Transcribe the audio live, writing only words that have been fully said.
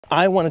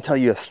I want to tell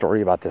you a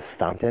story about this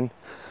fountain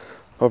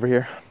over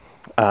here.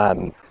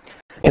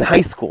 In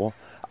high school,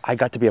 I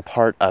got to be a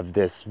part of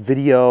this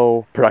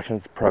video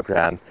productions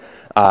program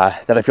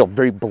that I feel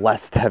very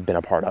blessed to have been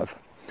a part of.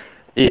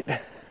 It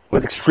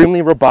was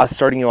extremely robust,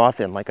 starting you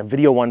off in like a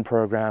Video 1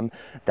 program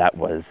that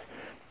was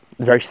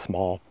very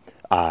small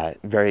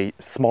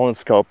in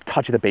scope,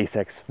 touch of the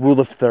basics, rule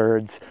of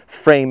thirds,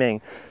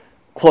 framing,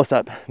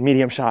 close-up,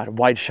 medium shot,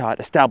 wide shot,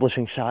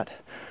 establishing shot,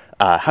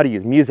 how to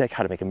use music,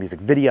 how to make a music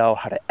video,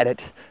 how to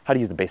edit, how to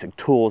use the basic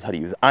tools, how to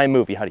use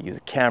iMovie, how to use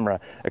a camera,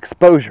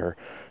 exposure,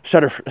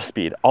 shutter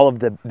speed, all of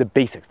the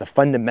basics, the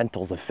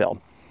fundamentals of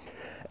film.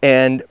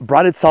 And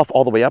brought itself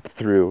all the way up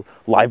through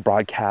live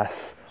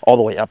broadcasts, all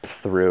the way up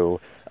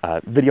through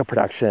video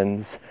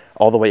productions,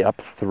 all the way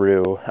up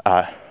through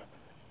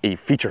a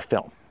feature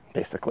film,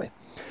 basically.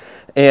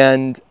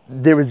 And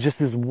there was just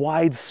this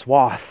wide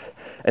swath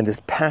and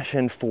this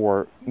passion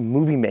for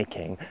movie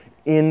making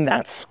in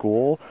that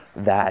school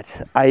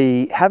that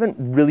I haven't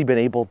really been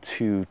able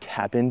to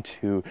tap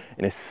into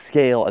in a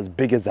scale as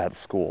big as that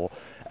school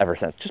ever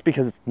since, just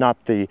because it's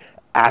not the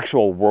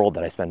actual world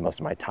that I spend most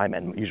of my time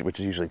in, which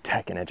is usually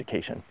tech and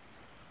education.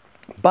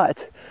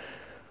 But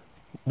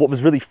what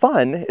was really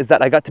fun is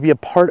that I got to be a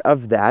part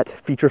of that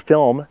feature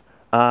film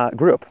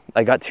group.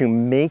 I got to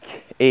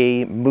make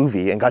a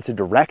movie and got to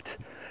direct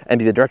and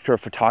be the director of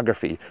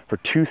photography for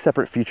 2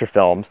 separate feature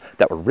films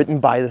that were written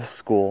by the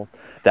school,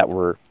 that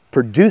were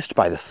produced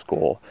by the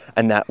school,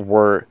 and that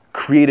were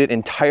created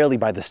entirely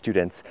by the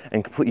students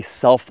and completely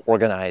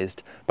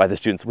self-organized by the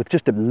students with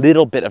just a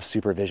little bit of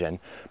supervision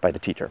by the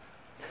teacher.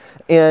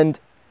 And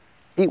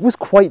it was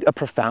quite a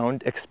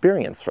profound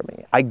experience for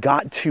me. I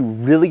got to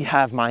really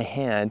have my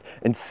hand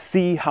and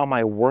see how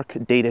my work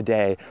day to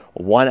day,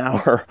 1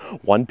 hour,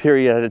 1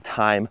 period at a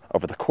time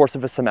over the course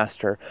of a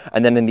semester,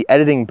 and then in the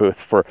editing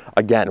booth for,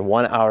 again,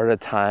 1 hour at a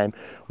time,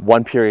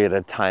 1 period at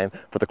a time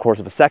for the course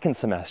of a second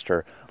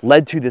semester,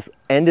 led to this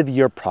end of the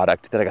year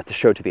product that I got to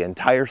show to the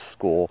entire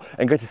school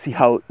and got to see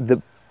how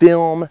the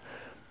film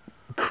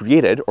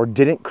created or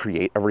didn't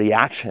create a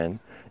reaction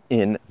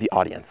in the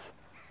audience.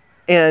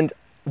 And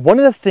one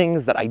of the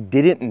things that I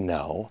didn't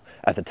know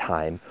at the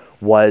time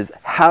was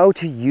how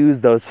to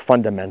use those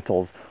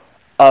fundamentals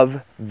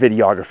of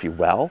videography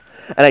well.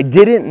 And I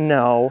didn't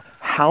know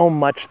how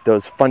much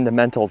those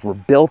fundamentals were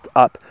built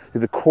up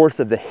through the course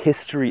of the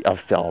history of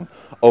film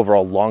over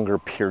a longer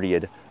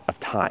period of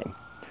time.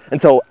 And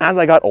so as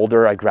I got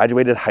older, I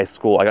graduated high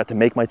school, I got to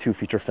make my 2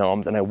 feature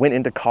films, and I went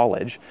into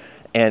college.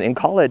 And in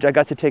college, I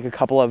got to take a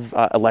couple of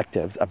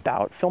electives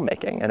about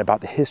filmmaking and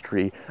about the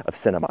history of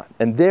cinema.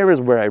 And there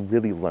is where I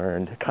really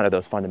learned kind of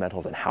those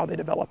fundamentals and how they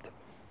developed.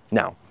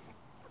 Now,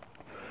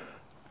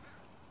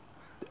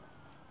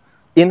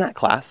 in that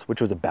class,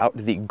 which was about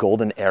the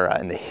golden era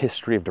and the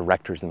history of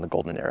directors in the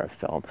golden era of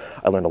film,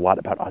 I learned a lot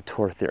about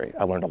auteur theory.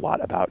 I learned a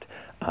lot about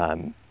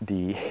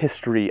the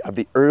history of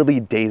the early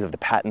days of the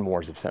patent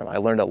wars of cinema. I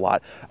learned a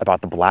lot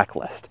about the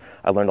blacklist.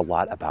 I learned a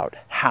lot about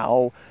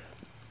how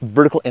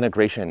vertical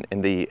integration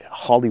in the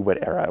Hollywood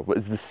era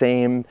was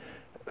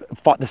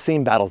fought the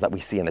same battles that we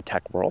see in the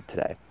tech world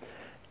today.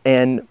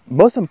 And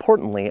most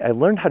importantly, I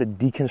learned how to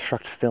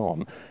deconstruct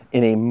film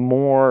in a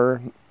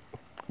more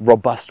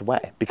robust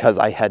way because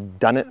I had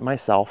done it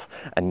myself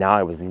and now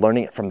I was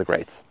learning it from the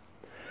greats.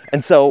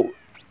 And so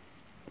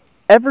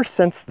ever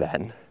since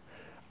then,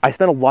 I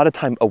spent a lot of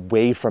time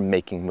away from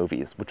making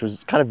movies, which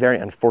was kind of very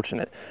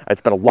unfortunate. I'd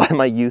spent a lot of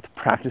my youth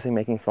practicing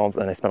making films,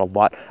 and I spent a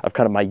lot of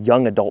kind of my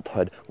young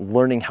adulthood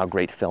learning how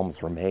great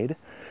films were made.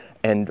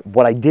 And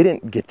what I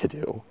didn't get to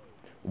do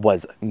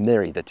was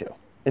marry the two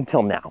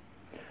until now.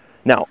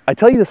 Now, I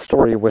tell you this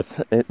story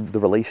with the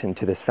relation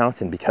to this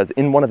fountain because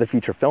in one of the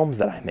feature films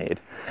that I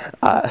made,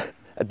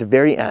 at the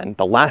very end,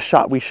 the last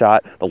shot we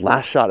shot, the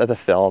last shot of the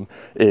film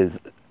is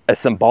a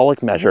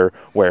symbolic measure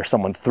where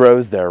someone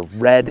throws their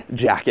red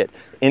jacket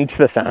into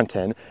the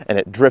fountain and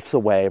it drifts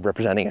away,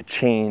 representing a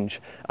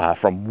change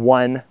from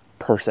one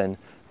person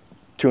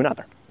to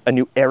another, a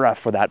new era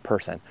for that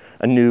person,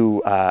 a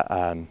new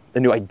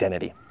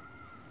identity.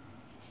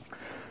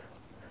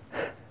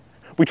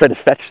 We tried to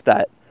fetch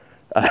that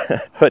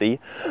hoodie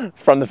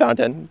from the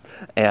fountain,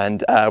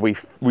 and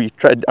we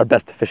tried our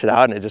best to fish it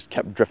out, and it just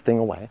kept drifting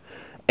away.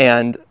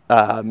 And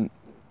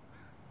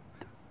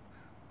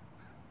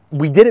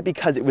we did it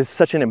because it was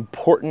such an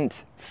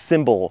important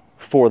symbol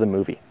for the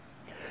movie.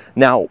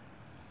 Now,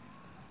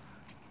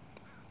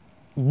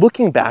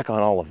 looking back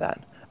on all of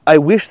that, I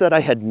wish that I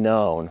had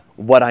known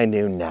what I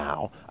knew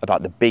now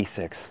about the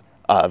basics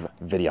of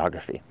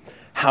videography,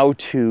 how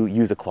to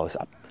use a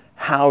close-up,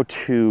 how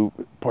to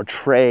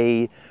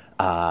portray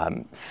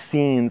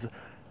scenes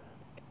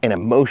and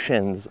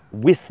emotions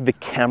with the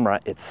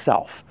camera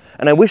itself.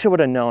 And I wish I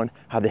would have known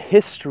how the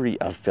history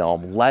of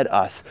film led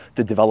us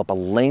to develop a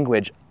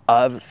language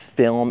of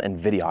film and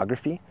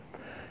videography,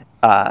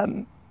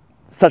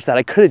 such that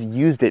I could have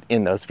used it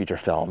in those feature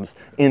films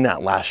in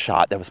that last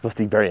shot that was supposed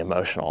to be very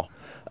emotional,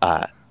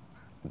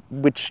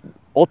 which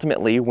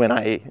ultimately,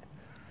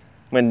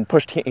 when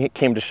push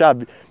came to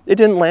shove, it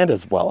didn't land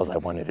as well as I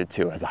wanted it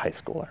to as a high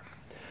schooler.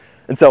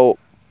 And so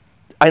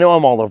I know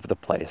I'm all over the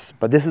place,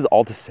 but this is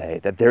all to say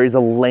that there is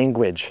a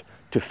language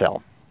to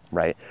film,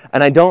 right?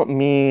 And I don't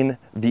mean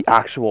the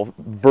actual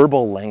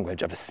verbal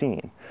language of a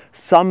scene.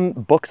 Some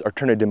books are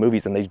turned into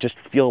movies and they just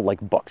feel like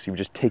books. You've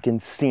just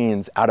taken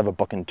scenes out of a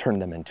book and turned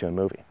them into a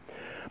movie.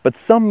 But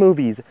some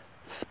movies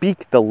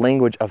speak the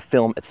language of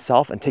film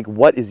itself and take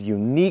what is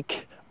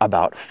unique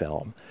about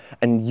film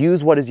and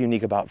use what is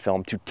unique about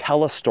film to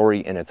tell a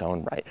story in its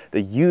own right.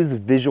 They use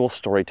visual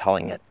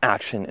storytelling and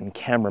action and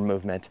camera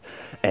movement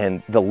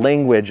and the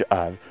language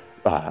of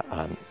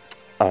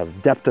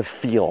depth of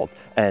field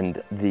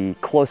and the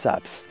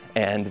close-ups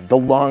and the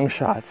long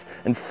shots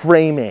and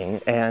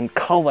framing and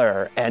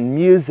color and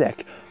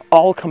music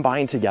all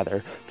combined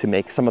together to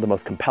make some of the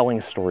most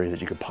compelling stories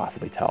that you could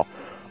possibly tell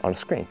on a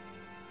screen.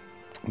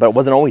 But it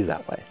wasn't always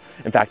that way.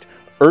 In fact,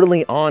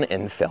 early on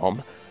in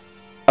film,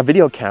 a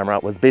video camera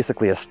was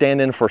basically a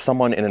stand-in for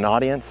someone in an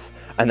audience,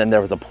 and then there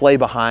was a play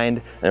behind,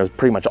 and it was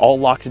pretty much all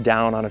locked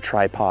down on a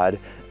tripod,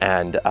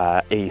 and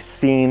a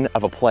scene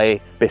of a play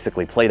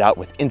basically played out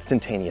with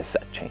instantaneous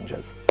set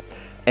changes.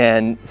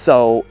 And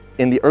so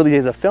in the early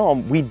days of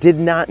film, we did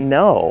not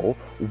know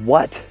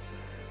what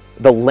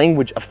the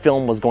language of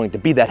film was going to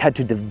be. That had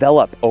to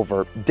develop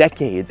over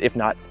decades, if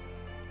not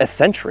a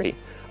century,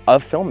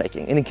 of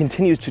filmmaking, and it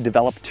continues to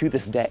develop to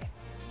this day.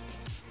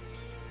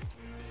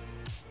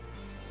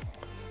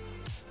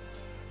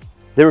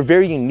 There were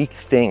very unique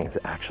things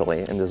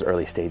actually in those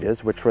early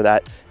stages, which were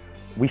that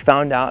we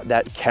found out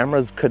that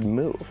cameras could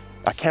move.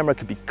 A camera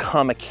could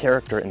become a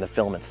character in the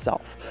film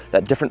itself,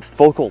 that different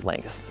focal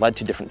lengths led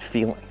to different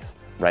feelings,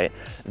 right?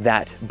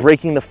 That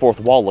breaking the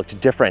fourth wall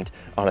looked different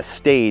on a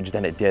stage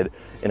than it did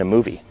in a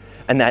movie.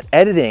 And that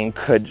editing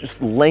could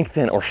just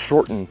lengthen or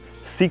shorten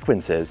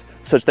sequences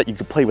such that you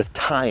could play with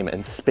time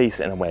and space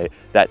in a way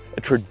that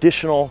a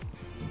traditional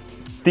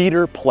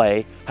theater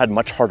play had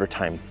much harder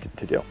time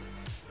to do.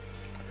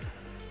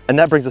 And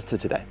that brings us to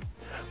today,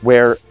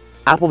 where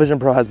Apple Vision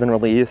Pro has been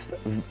released.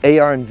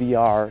 AR and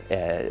VR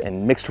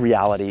and mixed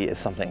reality is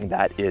something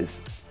that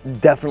is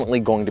definitely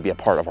going to be a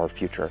part of our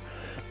future.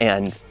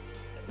 And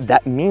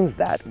that means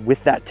that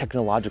with that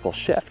technological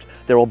shift,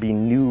 there will be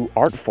new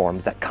art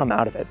forms that come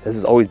out of it. This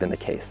has always been the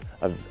case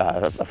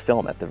of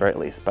film at the very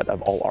least, but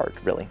of all art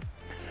really.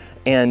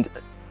 And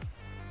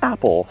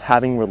Apple,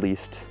 having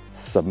released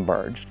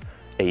Submerged,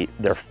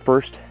 their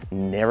first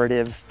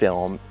narrative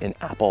film in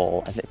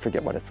Apple, I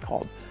forget what it's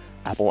called,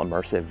 Apple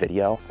Immersive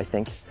Video, I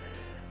think,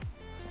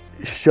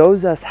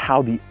 shows us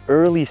how the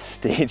early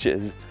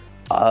stages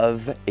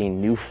of a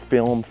new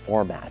film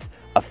format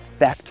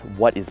affect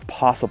what is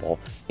possible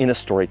in a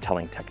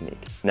storytelling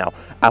technique. Now,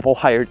 Apple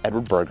hired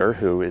Edward Berger,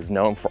 who is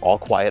known for All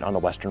Quiet on the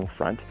Western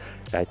Front.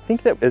 I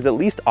think that is at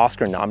least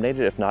Oscar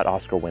nominated, if not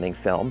Oscar winning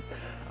film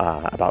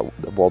about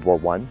World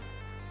War I.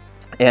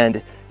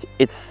 And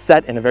it's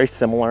set in a very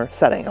similar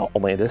setting,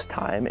 only this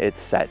time it's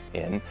set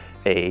in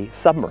a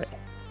submarine.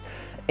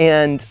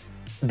 And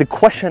the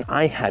question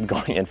I had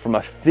going in from a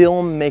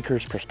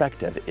filmmaker's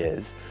perspective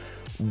is,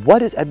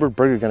 what is Edward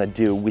Berger gonna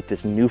do with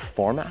this new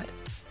format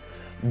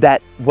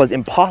that was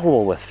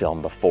impossible with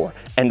film before?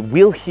 And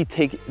will he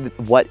take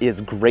what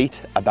is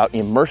great about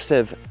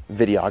immersive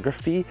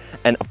videography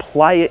and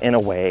apply it in a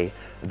way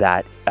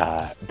that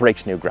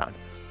breaks new ground?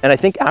 And I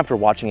think after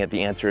watching it,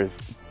 the answer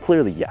is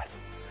clearly yes.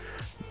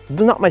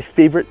 Not my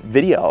favorite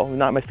video,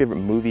 not my favorite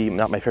movie,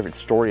 not my favorite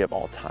story of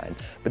all time,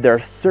 but there are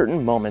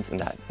certain moments in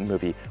that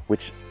movie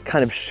which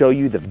kind of show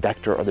you the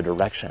vector or the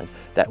direction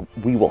that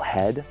we will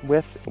head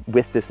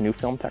with this new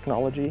film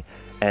technology.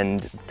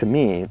 And to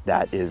me,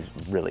 that is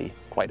really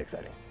quite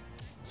exciting.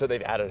 So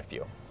they've added a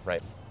few,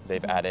 right?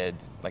 They've added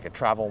like a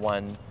travel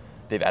one,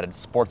 they've added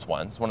sports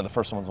ones. One of the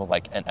first ones was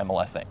like an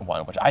MLS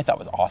one, which I thought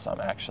was awesome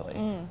actually.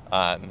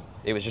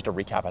 It was just a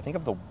recap, I think,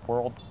 of the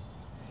World.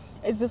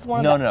 Is this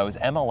one No, of the, no, it was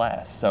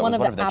MLS. So one it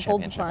was of the Apple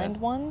designed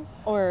ones,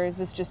 or is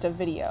this just a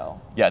video?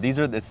 Yeah, these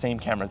are the same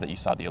cameras that you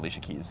saw the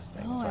Alicia Keys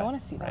things with. I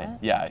want to see that.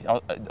 Yeah,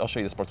 I'll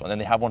show you the sports one.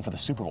 And they have one for the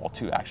Super Bowl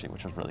too, actually,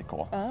 which was really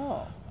cool.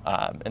 Oh.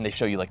 And they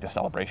show you like the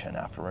celebration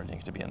afterwards. You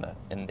get to be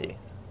in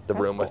the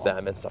room with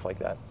them and stuff like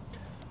that.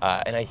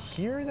 And I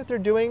hear that they're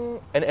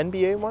doing an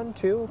NBA one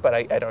too, but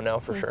I don't know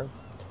for sure.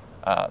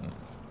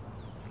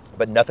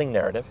 But nothing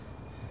narrative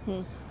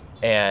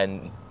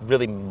and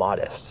really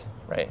modest.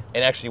 Right.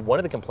 And actually one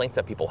of the complaints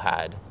that people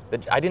had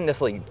that I didn't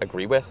necessarily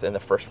agree with in the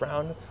first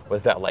round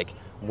was that like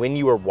when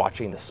you were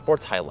watching the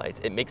sports highlights,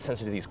 it makes sense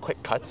to do these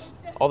quick cuts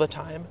all the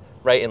time,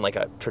 right? In like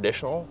a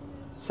traditional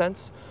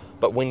sense.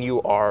 But when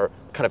you are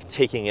kind of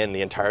taking in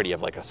the entirety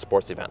of like a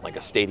sports event, like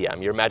a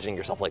stadium, you're imagining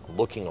yourself like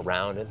looking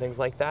around and things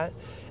like that.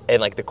 And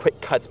like the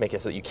quick cuts make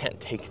it so that you can't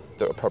take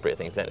the appropriate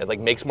things in. It like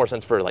makes more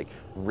sense for like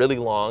really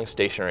long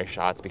stationary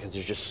shots because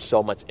there's just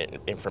so much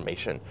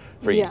information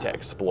for you to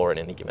explore in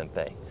any given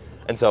thing.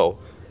 And so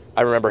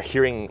I remember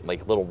hearing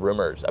like little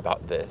rumors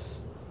about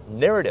this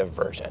narrative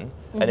version,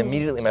 and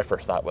immediately my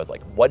first thought was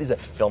like, what is a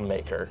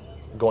filmmaker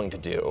going to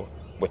do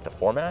with the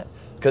format?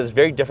 Because it's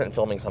very different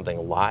filming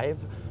something live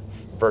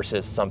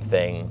versus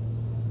something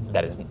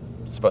that is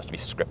supposed to be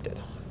scripted,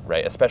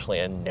 right? Especially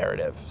a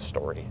narrative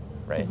story,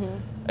 right?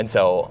 And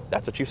so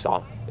that's what you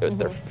saw. It was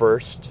their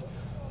first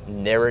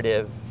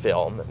narrative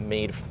film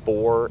made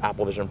for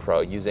Apple Vision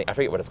Pro using, I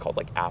forget what it's called,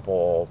 like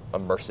Apple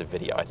Immersive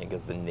Video, I think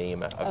is the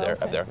name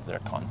of their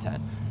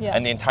content. Yeah.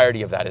 And the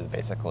entirety of that is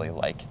basically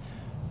like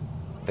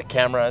the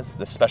cameras,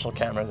 the special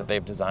cameras that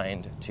they've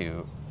designed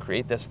to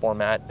create this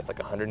format. It's like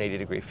a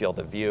 180-degree field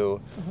of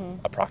view,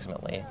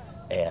 approximately.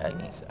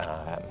 And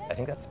I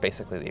think that's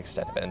basically the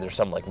extent of it. And there's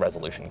some like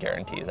resolution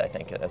guarantees, I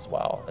think, as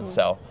well. And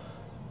so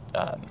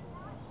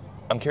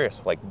I'm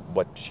curious, like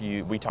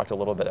we talked a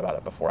little bit about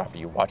it before after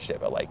you watched it,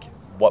 but like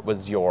what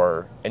was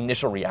your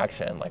initial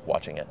reaction like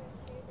watching it?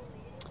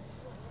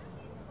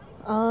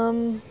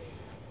 I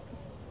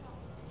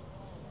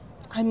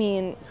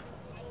mean,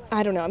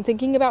 I don't know. I'm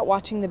thinking about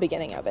watching the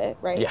beginning of it,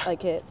 right? Yeah.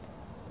 Like it.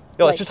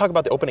 Yeah, let's just talk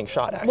about the opening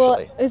shot, actually.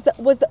 Well,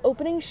 was the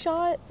opening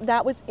shot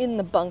that was in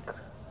the bunk?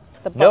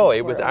 No, it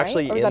was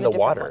actually right? in the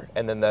water,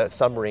 and then the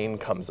submarine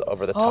comes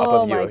over the top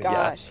of you. Oh my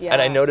gosh, yeah. And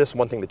I noticed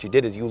one thing that you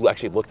did is you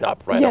actually looked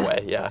up right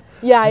away. Yeah.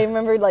 Yeah, I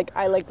remember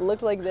I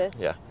looked like this.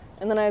 Yeah.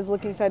 And then I was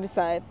looking side to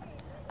side.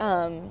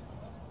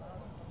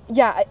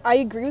 Yeah, I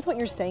agree with what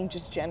you're saying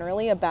just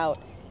generally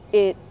about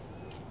it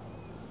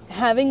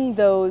having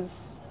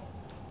those,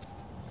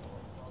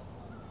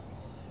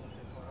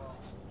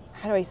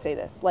 how do I say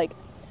this? Like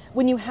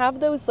when you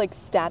have those like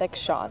static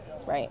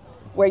shots, right?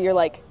 Where you're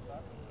like,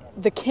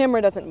 the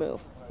camera doesn't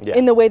move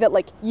in the way that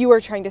like you are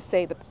trying to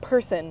say that the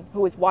person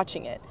who is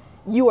watching it,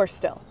 you are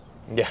still.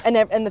 Yeah.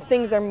 And the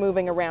things are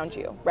moving around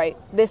you, right?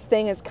 This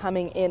thing is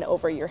coming in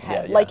over your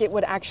head, like it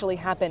would actually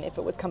happen if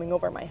it was coming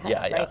over my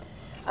head,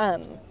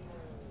 right?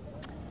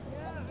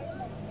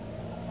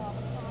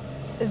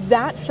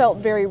 That felt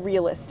very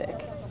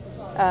realistic.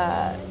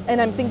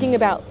 And I'm thinking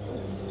about,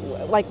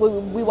 like,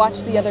 we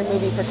watched the other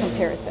movie for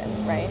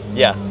comparison, right?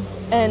 Yeah.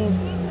 And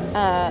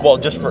well,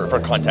 just for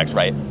context,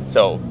 right?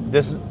 So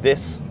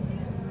this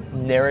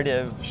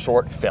narrative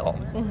short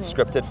film,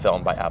 scripted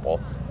film by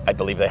Apple, I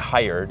believe they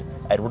hired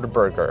Edward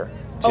Berger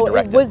to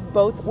direct it.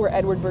 Were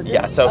Edward Berger?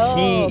 Yeah, so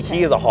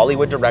he is a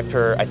Hollywood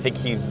director. I think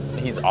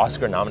he's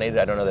Oscar nominated.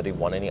 I don't know that he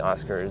won any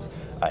Oscars.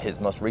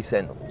 His most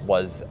recent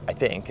was, I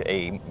think,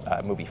 a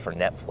movie for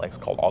Netflix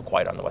called All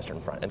Quiet on the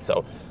Western Front. And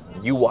so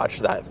you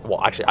watched that.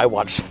 Well, actually, I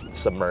watched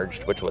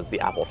Submerged, which was the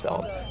Apple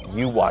film.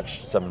 You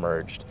watched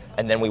Submerged,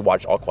 and then we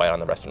watched All Quiet on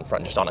the Western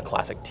Front just on a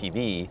classic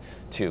TV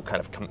to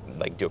kind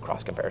of do a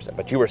cross comparison.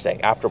 But you were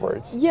saying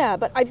afterwards. Yeah,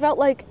 but I felt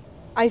like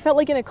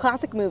in a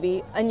classic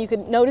movie, and you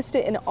could notice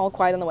it in All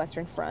Quiet on the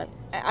Western Front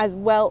as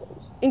well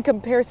in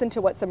comparison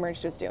to what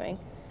Submerged was doing.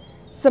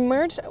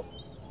 Submerged,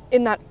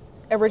 in that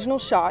original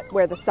shot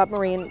where the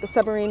submarine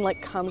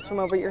like comes from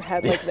over your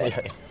head like this,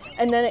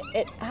 and then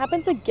it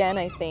happens again,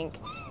 I think,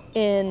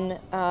 in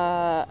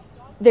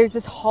there's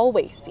this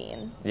hallway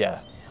scene. Yeah.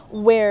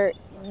 Where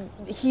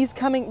he's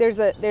coming. There's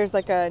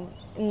like a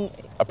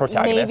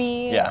protagonist.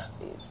 Navy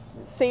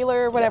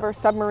sailor, whatever,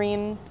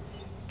 submarine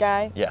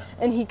guy. Yeah.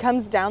 And he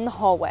comes down the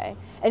hallway,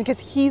 and because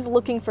he's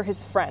looking for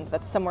his friend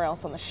that's somewhere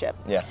else on the ship.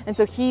 Yeah. And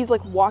so he's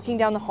like walking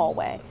down the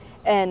hallway,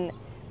 and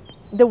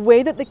the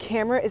way that the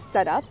camera is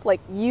set up,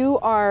 like you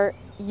are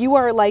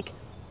like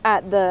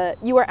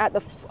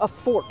a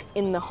fork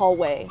in the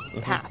hallway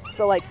path.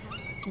 So like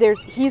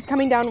he's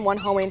coming down one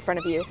hallway in front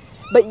of you,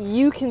 but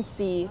you can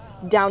see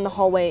down the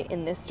hallway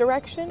in this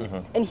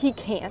direction, and he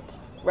can't.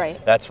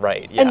 Right. That's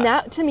right. Yeah. And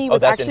that to me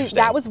was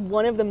that was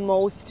one of the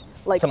most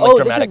like,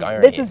 dramatic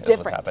irony this is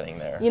different. What's happening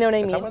there. You know what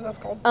I mean? Is that what that's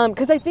called?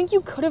 Because I think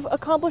you could have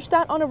accomplished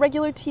that on a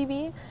regular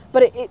TV,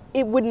 but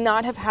it would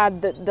not have had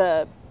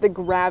the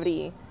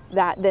gravity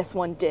that this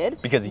one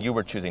did. Because you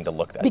were choosing to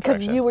look that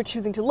direction. You were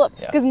choosing to look.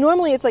 Because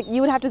normally it's like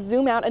you would have to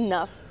zoom out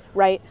enough,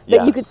 right,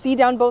 that you could see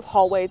down both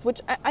hallways, which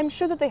I'm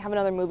sure that they have in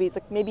other movies,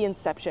 like maybe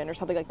Inception or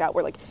something like that,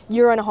 where like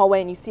you're in a hallway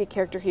and you see a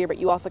character here, but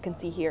you also can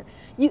see here.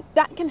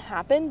 That can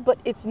happen, but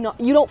it's not.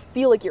 You don't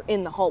feel like you're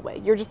in the hallway.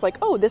 You're just like,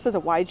 oh, this is a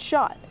wide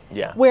shot.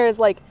 Yeah. Whereas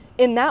like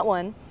in that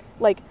one,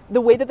 like the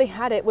way that they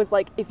had it was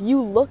like if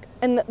you look,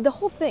 and the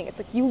whole thing, it's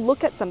like you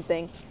look at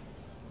something,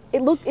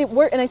 it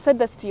worked. And I said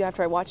this to you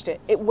after I watched it.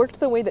 It worked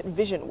the way that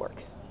vision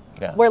works.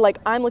 Yeah. Where like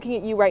I'm looking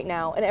at you right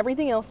now, and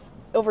everything else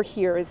over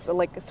here is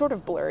like sort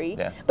of blurry.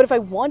 Yeah. But if I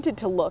wanted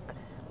to look,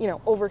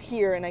 over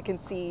here, and I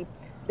can see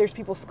there's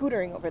people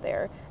scootering over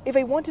there. If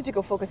I wanted to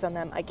go focus on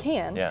them, I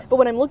can. Yeah. But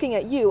when I'm looking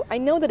at you, I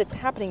know that it's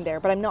happening there,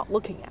 but I'm not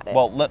looking at it.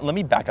 Well, let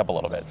me back up a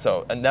little bit.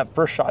 So in that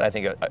first shot, I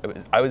think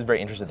I was very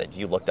interested that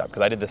you looked up,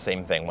 because I did the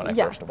same thing when I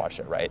first watched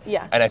it, right?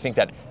 Yeah. And I think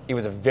that it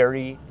was a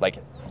very, like,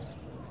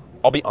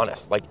 I'll be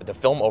honest, like the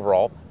film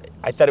overall,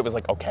 I thought it was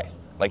like okay.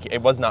 Like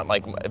it was not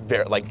like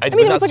very like I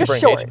mean, it was like a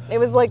short. It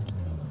was like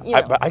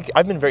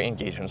I've been very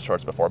engaged in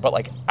shorts before, but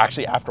like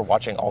actually after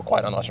watching All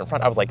Quiet on the Western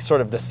Front, I was like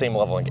sort of the same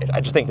level of engaged. I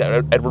just think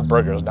that Edward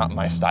Berger is not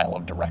my style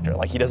of director.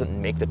 Like he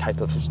doesn't make the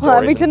type of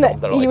stories and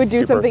films that are he like would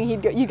do something.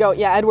 You go,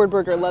 yeah, Edward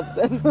Berger loves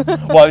this.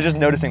 Well, I was just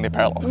noticing the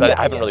parallels because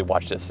I haven't really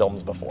watched his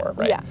films before,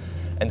 right? Yeah.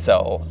 And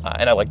so,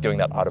 and I like doing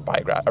that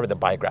the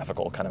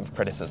biographical kind of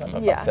criticism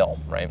of a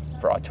film, right,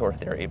 for auteur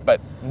theory.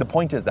 But the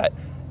point is that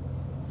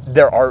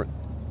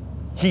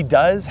he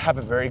does have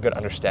a very good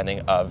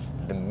understanding of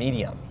the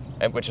medium,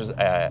 and which is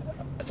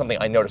something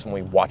I noticed when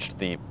we watched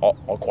the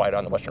All Quiet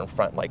on the Western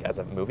Front, like as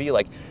a movie.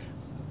 Like,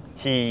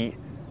 he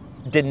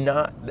did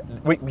not.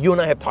 You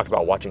and I have talked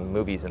about watching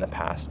movies in the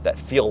past that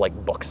feel like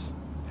books.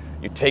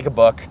 You take a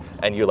book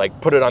and you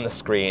like put it on the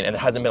screen, and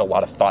there hasn't been a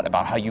lot of thought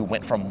about how you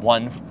went from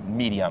one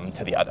medium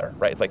to the other,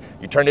 right? It's like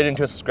you turned it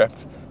into a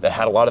script that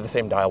had a lot of the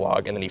same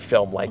dialogue, and then you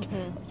film like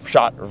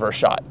shot, reverse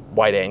shot,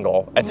 wide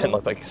angle, and then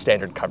it's like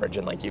standard coverage,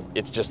 and like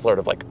it's just sort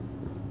of like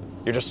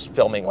you're just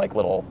filming like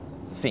little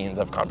scenes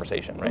of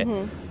conversation,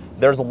 right?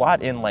 There's a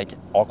lot in like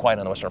All Quiet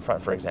on the Western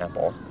Front, for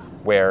example,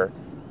 where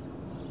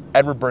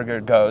Edward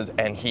Berger goes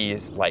and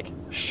he's like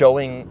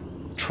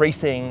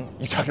tracing,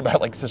 you talked about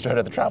like Sisterhood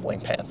of the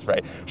Traveling Pants,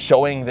 right?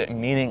 Showing the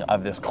meaning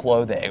of this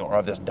clothing or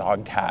of this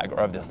dog tag or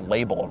of this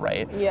label,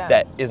 right? Yeah.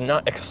 That is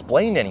not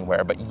explained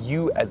anywhere, but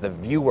you as the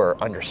viewer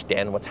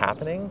understand what's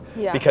happening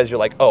Yeah. because you're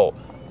like, oh,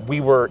 we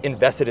were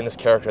invested in this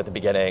character at the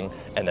beginning,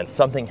 and then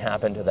something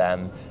happened to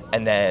them,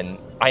 and then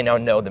I now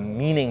know the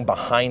meaning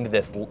behind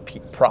this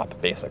prop,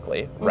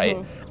 basically, right?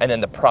 And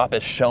then the prop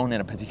is shown in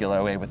a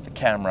particular way with the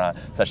camera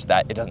such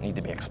that it doesn't need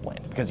to be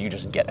explained because you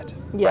just get it,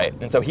 right?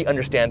 And so he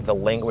understands the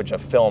language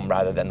of film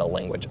rather than the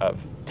language of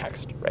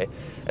text, right?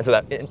 And so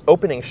that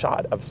opening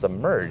shot of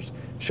Submerged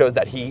shows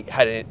that he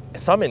had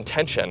some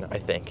intention, I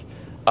think,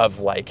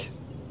 of like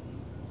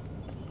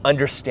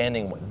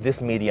understanding what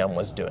this medium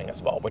was doing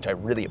as well, which I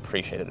really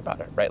appreciated about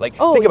it, right? Like,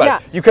 think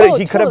about it. He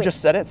could have just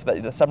said it so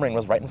that the submarine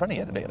was right in front of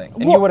you at the beginning,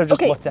 and you would have just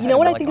looked at it. You know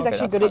what I like, think is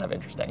actually that's good? Kind of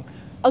interesting.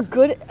 A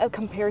good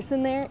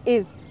comparison there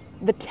is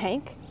the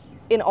tank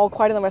in All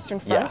Quiet on the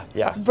Western Front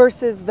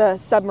versus the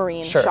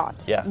submarine shot.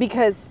 Yeah.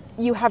 Because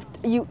you have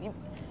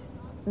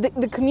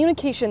the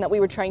communication that we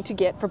were trying to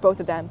get for both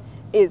of them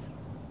is,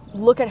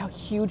 look at how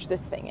huge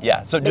this thing is.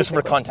 Yeah, so just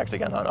for context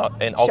again,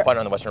 in All Quiet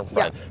on the Western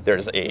Front,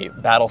 there's a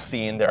battle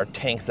scene, there are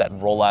tanks that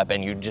roll up,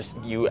 and you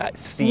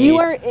see... You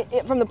are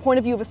from the point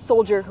of view of a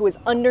soldier who is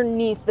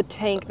underneath the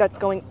tank that's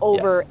going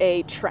over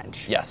a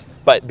trench. Yes,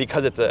 but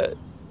because it's a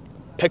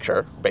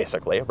picture,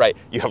 basically, right,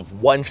 you have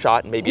one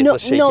shot, maybe it's a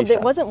shaky shot. No,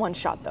 it wasn't one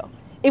shot, though.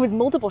 It was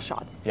multiple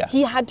shots. Yeah.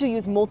 He had to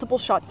use multiple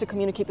shots to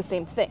communicate the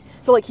same thing.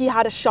 So like he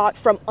had a shot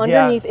from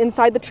underneath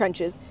inside the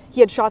trenches,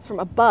 he had shots from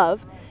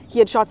above, he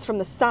had shots from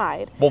the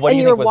side. Well, what do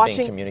you think was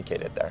being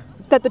communicated there?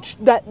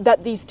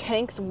 That these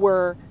tanks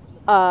were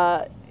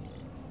like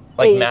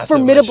a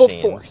formidable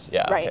machines. force,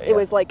 Yeah, right? okay, It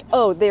was like,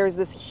 oh, there's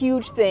this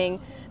huge thing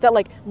that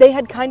like they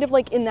had kind of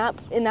like in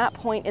that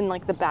point in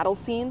like the battle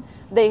scene,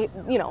 they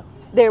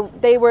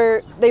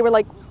were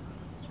like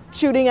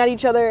shooting at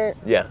each other,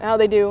 how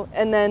they do,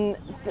 and then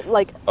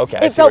like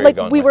it felt like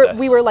we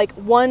were like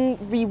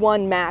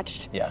 1v1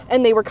 matched,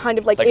 and they were kind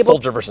of like able,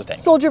 soldier versus tank.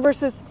 Soldier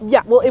versus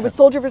it was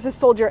soldier versus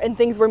soldier, and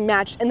things were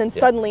matched, and then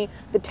suddenly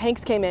the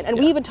tanks came in, and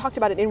we even talked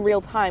about it in real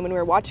time when we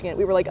were watching it.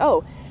 We were like,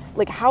 oh,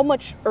 like how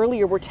much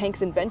earlier were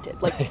tanks invented?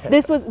 Like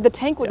the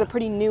tank was a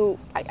pretty new,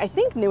 I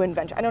think new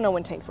invention. I don't know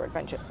when tanks were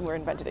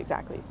invented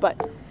exactly,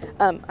 but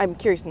I'm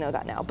curious to know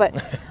that now.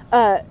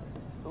 But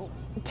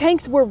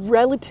tanks were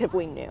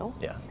relatively new.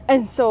 Yeah.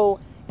 And so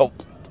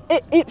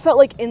it felt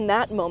like in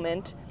that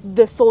moment,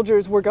 the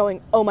soldiers were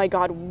going, oh my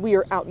God,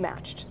 we're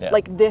outmatched. Yeah.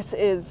 Like this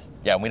is...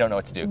 Yeah, we don't know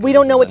what to do. We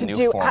don't know what to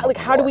do. Like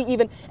how do we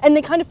even... And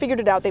they kind of figured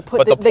it out. They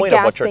put the gas things in whatever. But the point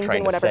of what you're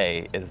trying to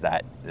say is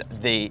that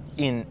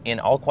in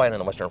All Quiet on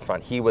the Western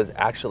Front, he was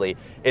actually...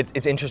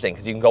 It's interesting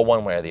because you can go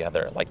one way or the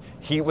other. Like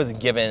he was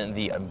given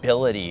the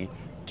ability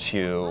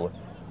to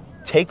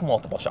take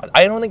multiple shots.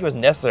 I don't think it was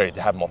necessary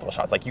to have multiple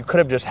shots. Like you could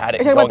have just had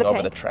it going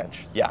over the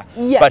trench. Yeah.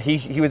 Yes. But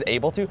he was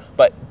able to.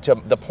 But to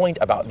the point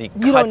about the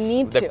cuts... You don't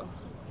need to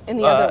in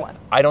the other one.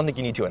 I don't think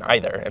you need to in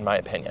either, in my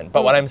opinion.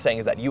 But what I'm saying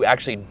is that you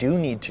actually do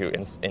need to,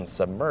 in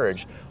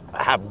Submerge,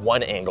 have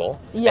one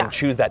angle and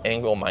choose that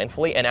angle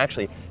mindfully. And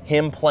actually,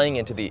 him playing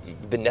into the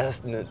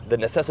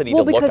necessity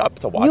to look up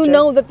to watch it. You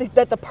know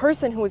that the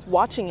person who is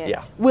watching it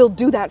will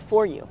do that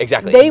for you.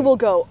 Exactly. They will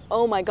go,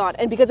 oh my God.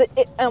 And because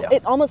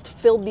it almost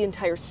filled the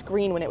entire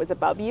screen when it was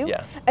above you.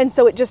 Yeah. And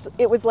so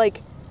it was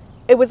like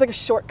a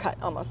shortcut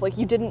almost. Like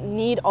you didn't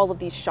need all of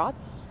these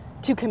shots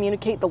to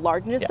communicate the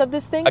largeness of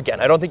this thing.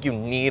 Again, I don't think you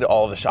need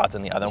all of the shots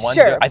in the other one.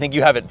 Sure. I think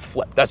you have it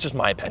flipped. That's just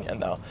my opinion,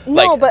 though.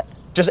 No, but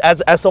just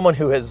as someone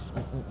who has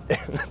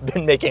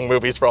been making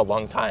movies for a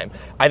long time,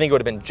 I think it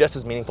would have been just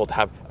as meaningful to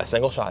have a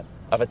single shot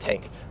of a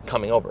tank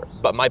coming over.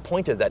 But my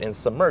point is that in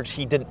Submerged,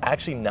 he did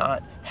actually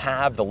not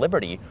have the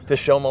liberty to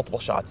show multiple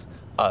shots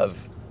of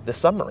the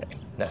submarine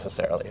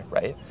necessarily,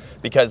 right?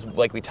 Because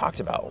like we talked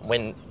about,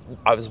 when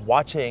I was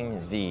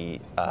watching the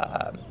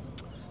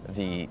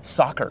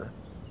soccer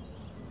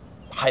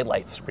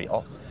highlights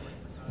reel,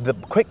 the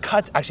quick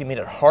cuts actually made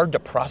it hard to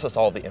process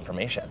all the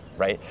information,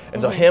 right? And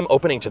so him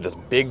opening to this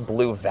big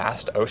blue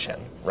vast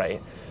ocean,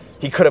 right?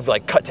 he could have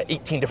like cut to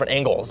 18 different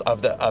angles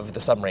of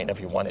the submarine if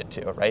he wanted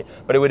to, right?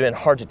 But it would have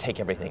been hard to take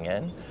everything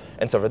in.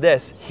 And so for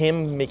this,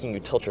 him making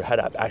you tilt your head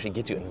up actually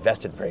gets you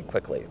invested very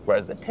quickly.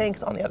 Whereas the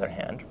tanks, on the other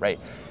hand, right,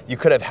 you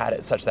could have had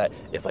it such that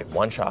it's like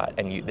one shot,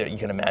 and you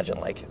can imagine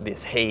like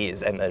this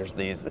haze, and there's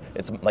these,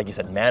 it's like you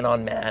said, man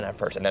on man at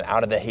first, and then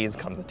out of the haze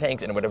comes the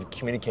tanks, and it would have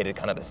communicated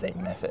kind of the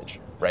same message,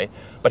 right?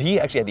 But he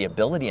actually had the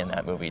ability in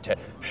that movie to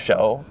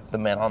show the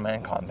man on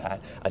man combat,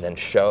 and then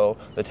show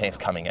the tanks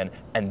coming in,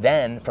 and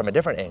then from a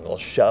different angle,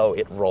 show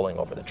it rolling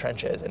over the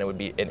trenches, and it would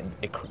be,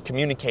 it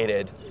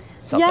communicated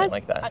something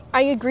like that.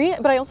 I agree,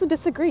 but I also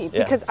disagree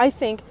because I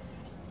think,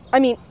 I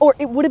mean, or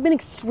it would have been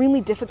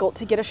extremely difficult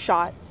to get a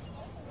shot.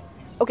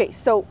 Okay,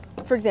 so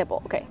for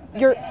example, okay,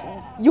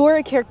 you're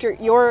a character,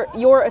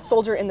 you're a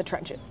soldier in the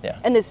trenches,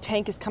 and this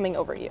tank is coming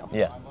over you.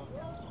 Yeah.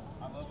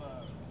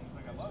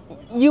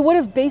 You would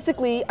have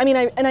basically, I mean,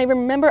 I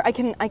remember, I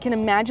can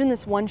imagine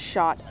this one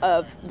shot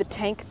of the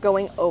tank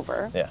going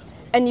over,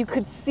 and you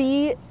could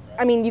see,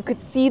 I mean, you could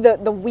see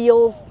the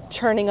wheels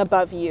churning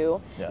above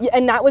you.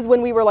 And that was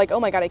when we were like, oh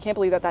my God, I can't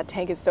believe that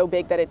tank is so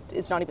big that it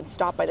is not even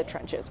stopped by the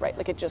trenches, right?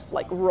 Like it just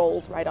like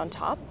rolls right on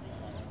top.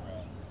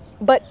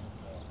 But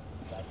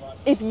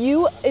if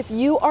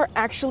you are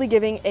actually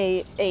giving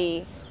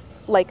a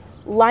like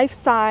life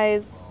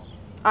size,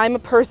 I'm a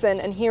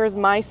person and here is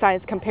my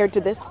size compared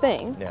to this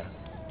thing.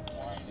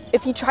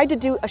 If he tried to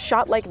do a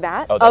shot like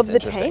that of the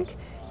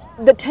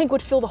tank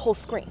would fill the whole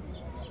screen.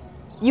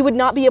 You would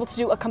not be able to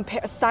do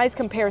a size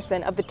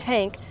comparison of the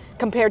tank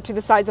compared to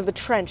the size of the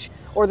trench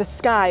or the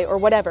sky or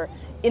whatever.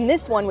 In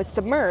this one with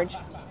Submerged,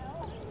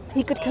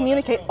 he could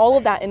communicate all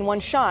of that in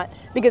one shot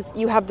because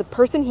you have the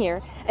person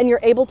here and you're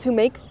able to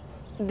make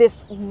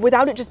this,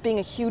 without it just being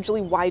a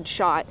hugely wide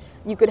shot,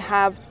 you could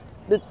have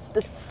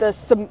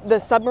the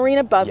submarine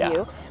above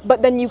you,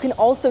 but then you can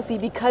also see,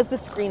 because the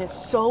screen is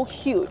so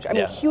huge, I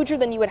mean, huger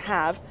than you would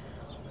have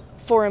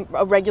for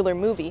a regular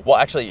movie. Well,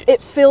 actually,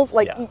 it feels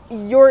like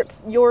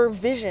your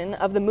vision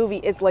of the movie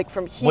is like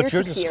from here to here. What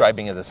you're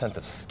describing is a sense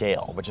of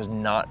scale, which is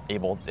not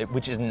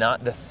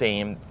the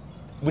same,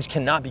 which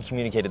cannot be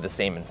communicated the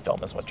same in film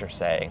as what you're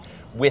saying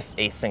with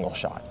a single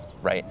shot,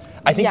 right?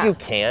 I think you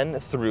can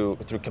through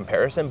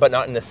comparison, but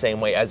not in the same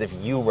way as if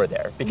you were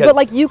there. But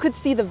like you could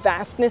see the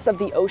vastness of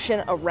the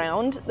ocean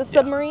around the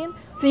submarine,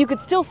 so you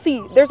could still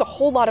see there's a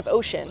whole lot of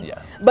ocean.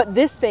 But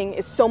this thing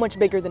is so much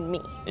bigger than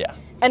me.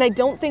 And I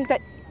don't think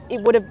that it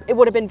would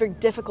have been very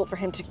difficult for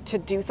him to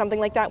do something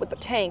like that with the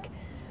tank,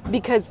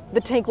 because the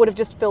tank would have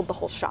just filled the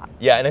whole shot.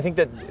 Yeah, and I think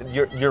that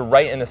you're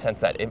right in the sense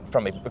that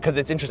because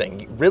it's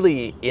interesting,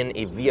 really in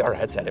a VR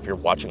headset, if you're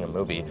watching a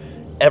movie,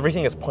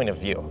 everything is point of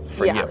view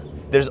for you.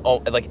 There's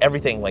like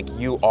everything, like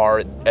you are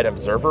an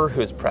observer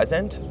who's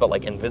present, but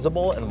like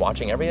invisible and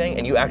watching everything,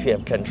 and you actually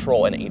have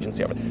control and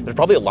agency over it. There's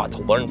probably a lot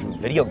to learn from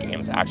video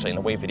games, actually, in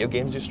the way video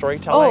games do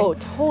storytelling. Oh,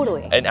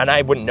 totally. And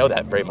I wouldn't know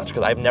that very much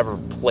because I've never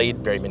played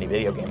very many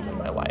video games in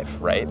my life,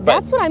 right?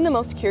 That's what I'm the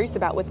most curious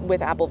about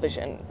with Apple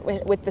Vision,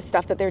 with the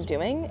stuff that they're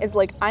doing, is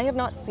like I have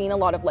not seen a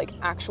lot of like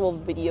actual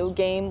video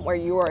game where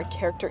you are a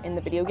character in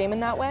the video game in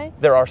that way.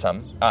 There are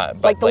some.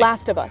 But like The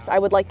Last of Us, I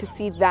would like to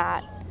see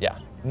that. Yeah.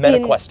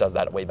 MetaQuest does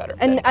that way better.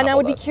 And I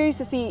would be curious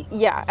to see,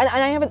 and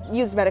I haven't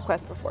used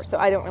MetaQuest before, so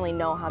I don't really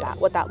know how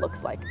what that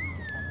looks like.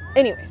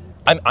 Anyways.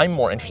 I'm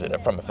more interested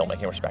from a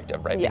filmmaking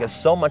perspective, right? Because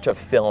so much of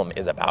film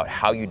is about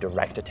how you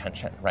direct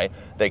attention, right?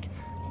 Like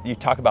you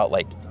talk about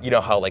like, you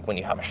know how like when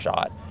you have a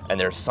shot and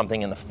there's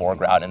something in the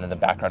foreground and then the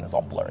background is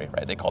all blurry,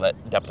 right? They call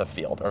that depth of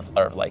field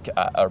or like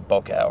or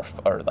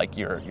bokeh or like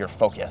your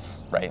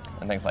focus, right?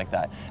 And things like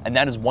that. And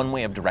that is one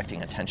way of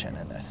directing attention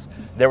in this.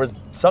 There was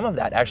some of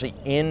that actually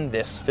in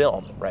this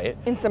film, right?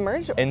 In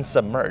Submerged? In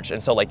Submerged.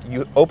 And so like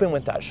you open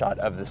with that shot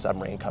of the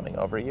submarine coming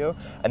over you,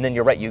 and then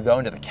you're right, you go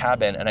into the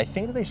cabin, and I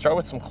think that they start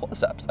with some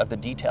close-ups of the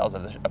details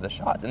of the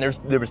shots. And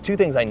there was two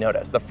things I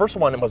noticed. The first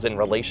one was in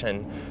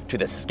relation to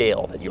the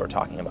scale that you were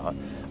talking about.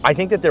 I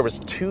think that there was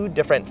two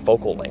different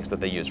focal lengths that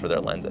they used for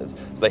their lenses.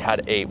 So they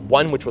had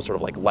one which was sort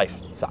of like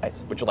life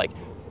size, which like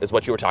is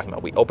what you were talking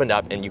about. We opened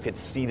up and you could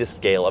see the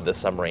scale of the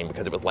submarine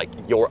because it was like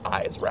your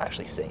eyes were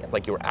actually seeing. It's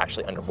like you were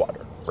actually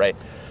underwater, right?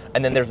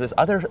 And then there's this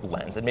other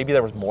lens, and maybe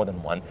there was more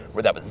than one,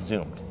 where that was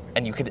zoomed.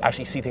 And you could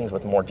actually see things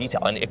with more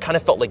detail. And it kind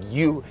of felt like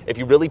if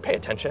you really pay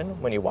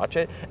attention when you watch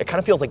it, it kind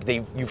of feels like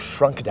you've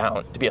shrunk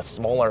down to be a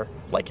smaller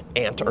like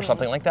ant or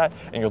something like that.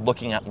 And you're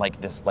looking at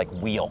like this like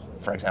wheel,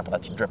 for example,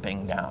 that's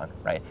dripping down,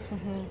 right?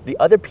 The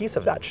other piece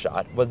of that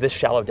shot was this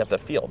shallow depth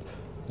of field,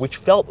 which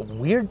felt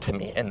weird to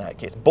me in that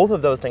case. Both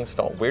of those things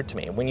felt weird to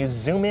me. When you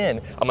zoom in,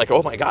 I'm like,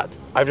 oh my God,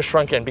 I've just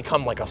shrunk and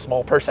become like a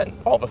small person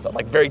all of a sudden,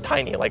 like very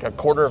tiny, like a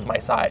quarter of my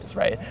size,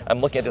 right? I'm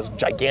looking at this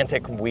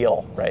gigantic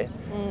wheel, right?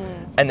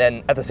 And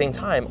then at the same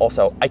time,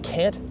 also, I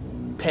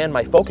can't pan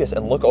my focus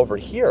and look over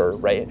here,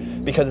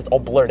 right? Because it's all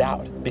blurred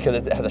out,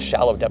 because it has a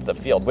shallow depth of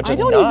field, which is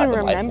not I don't even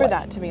remember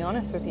that, to be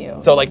honest with you.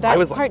 So like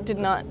that part did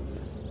not.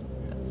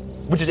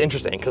 Which is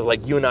interesting because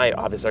like you and I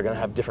obviously are going to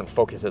have different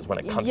focuses when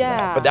it comes to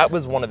that. But that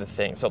was one of the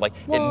things. So like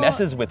it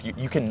messes with you.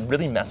 You can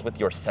really mess with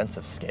your sense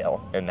of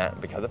scale in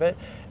that because of it.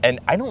 And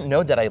I don't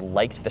know that I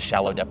liked the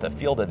shallow depth of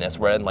field in this,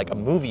 where in like a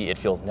movie it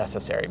feels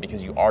necessary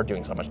because you are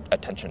doing so much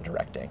attention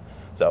directing.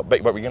 So,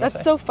 but what were you going to say?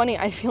 That's so funny.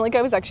 I feel like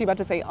I was actually about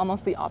to say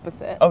almost the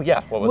opposite. Oh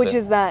yeah, what was it? Which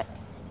is that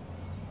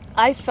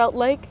I felt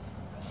like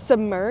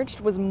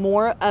Submerged was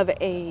more of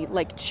a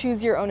like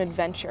choose your own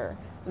adventure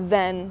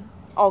than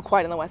All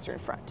Quiet on the Western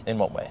Front. In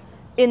what way?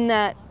 In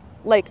that,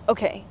 like,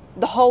 okay,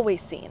 the hallway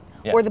scene,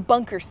 or the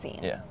bunker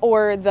scene,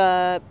 or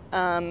the,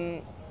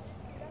 I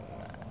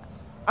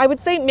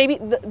would say maybe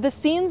the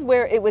scenes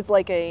where it was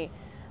like it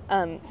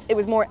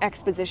was more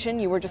exposition,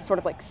 you were just sort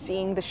of like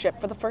seeing the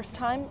ship for the first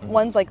time,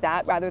 ones like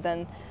that, rather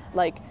than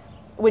like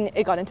when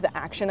it got into the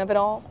action of it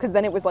all, because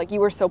then it was like you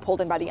were so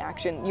pulled in by the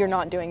action, you're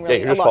not doing really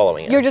you're just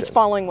following it. You're just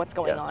following what's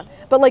going on.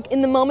 But like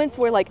in the moments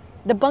where like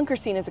the bunker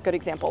scene is a good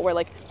example, where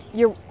like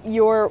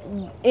you're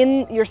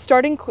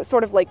starting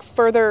sort of like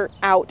further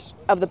out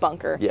of the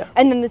bunker,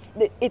 and then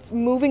it's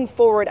moving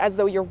forward as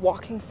though you're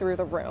walking through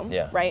the room,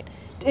 right,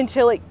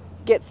 until it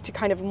gets to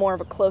kind of more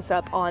of a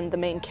close-up on the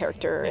main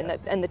character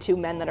and the two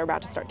men that are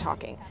about to start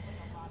talking.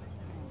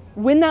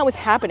 When that was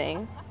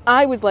happening,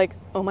 I was like,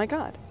 oh my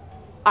God,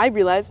 I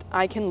realized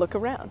I can look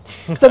around.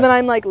 So then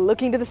I'm like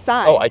looking to the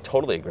side. Oh, I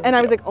totally agree. And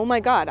I was like, oh my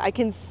God, I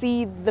can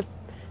see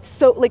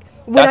so like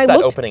when I looked,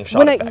 that opening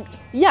shot effect.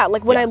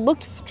 When I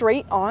looked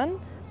straight on,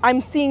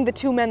 I'm seeing the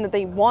two men that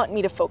they want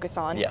me to focus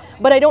on. Yes.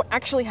 But I don't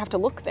actually have to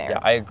look there. Yeah,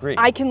 I agree.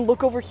 I can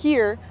look over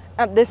here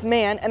at this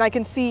man and I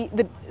can see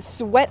the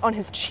sweat on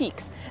his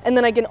cheeks. And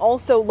then I can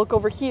also look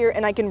over here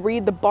and I can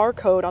read the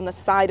barcode on the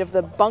side of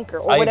the bunker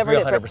or whatever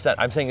it is. I agree 100%. Right?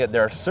 I'm saying that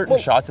there are certain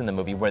shots in the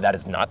movie where that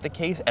is not the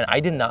case, and I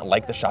did not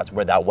like the shots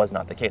where that was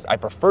not the case. I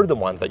prefer the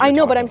ones that you're I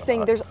know, but I'm about.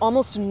 saying there's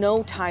almost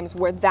no times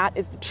where that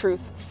is the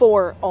truth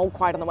for All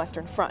Quiet on the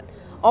Western Front.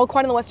 All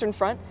Quiet on the Western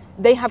Front,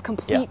 they have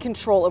complete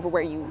control over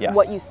where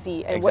what you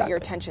see and what your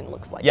attention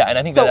looks like. Yeah, and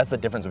I think that's the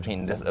difference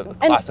between this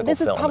classical film this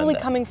is probably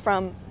coming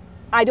from,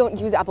 I don't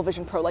use Apple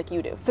Vision Pro like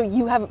you do, so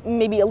you have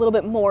maybe a little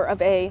bit more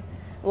of a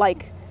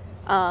like.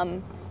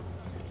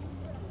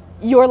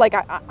 You're like,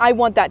 I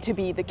want that to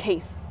be the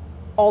case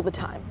all the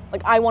time.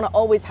 Like I want to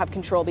always have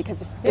control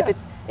because if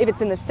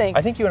it's in this thing.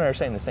 I think you and I are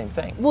saying the same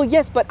thing. Well,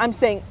 yes, but I'm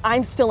saying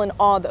I'm still in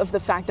awe of the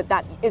fact that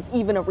that is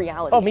even a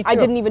reality. Oh, me too. I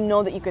didn't even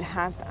know that you could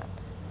have that.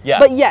 Yeah.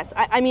 But yes,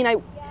 I mean,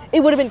 it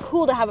would have been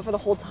cool to have it for the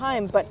whole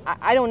time, but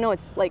I don't know.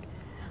 It's like,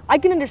 I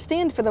can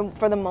understand for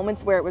the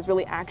moments where it was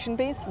really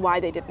action-based, why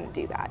they didn't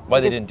do that. Why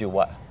they didn't do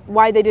what?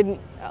 Why they didn't,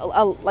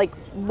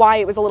 why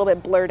it was a little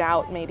bit blurred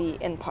out maybe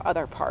in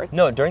other parts.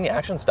 No, during the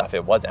action stuff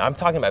it wasn't. I'm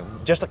talking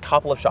about just a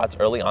couple of shots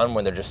early on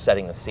when they're just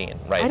setting the scene,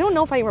 right? I don't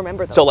know if I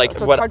remember those. So like,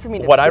 so it's hard for me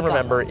to what I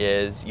remember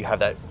is you have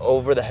that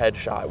over-the-head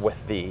shot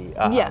with the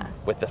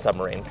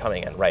submarine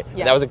coming in, right? Yeah.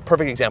 And that was a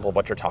perfect example of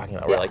what you're talking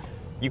about, where like,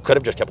 you could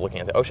have just kept looking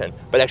at the ocean,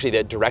 but actually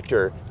the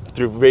director,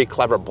 through very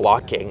clever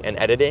blocking and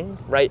editing,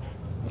 right,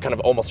 kind of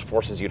almost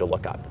forces you to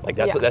look up. Like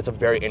that's a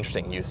very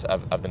interesting use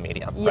of the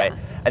medium, right?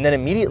 And then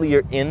immediately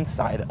you're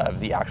inside of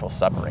the actual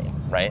submarine,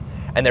 right?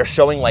 And they're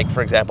showing, like,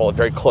 for example, a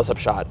very close-up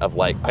shot of,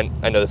 like,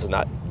 I know this is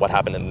not what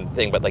happened in the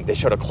thing, but like they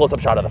showed a close-up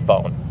shot of the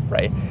phone,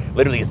 right?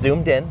 Literally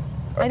zoomed in.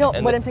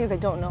 What I'm saying is I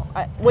don't know.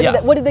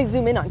 What did they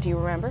zoom in on? Do you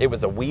remember? It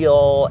was a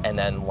wheel, and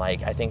then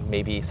like I think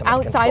maybe some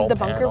outside the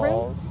bunker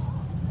room.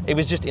 It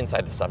was just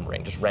inside the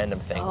submarine, just random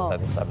things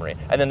inside the submarine.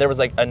 And then there was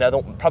like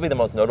another, probably the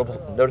most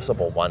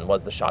noticeable one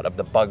was the shot of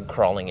the bug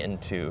crawling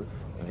into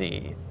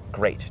the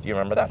grate. Do you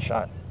remember that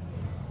shot?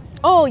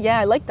 Oh yeah,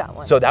 I like that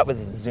one. So that was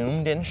a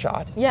zoomed in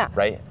shot. Yeah.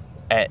 Right?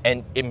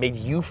 And it made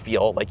you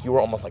feel like you were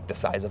almost like the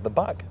size of the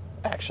bug,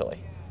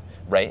 actually.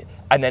 Right?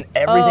 And then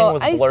everything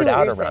was blurred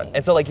out around. Saying.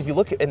 And so like if you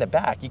look in the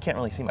back, you can't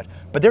really see much.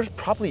 But there's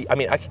probably, I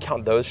mean, I could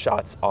count those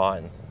shots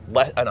on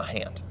a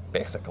hand,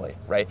 basically,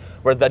 right?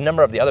 Whereas the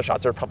number of the other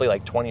shots are probably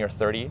like 20 or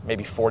 30,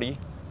 maybe 40,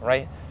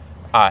 right?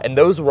 And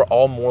those were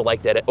all more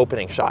like that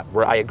opening shot,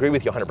 where I agree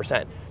with you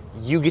 100%.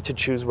 You get to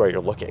choose where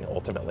you're looking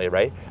ultimately,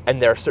 right?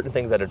 And there are certain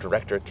things that a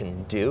director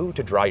can do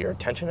to draw your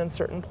attention in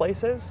certain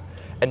places.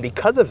 And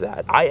because of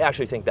that, I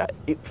actually think that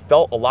it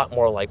felt a lot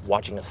more like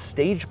watching a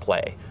stage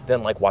play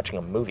than like watching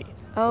a movie.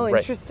 Oh, right?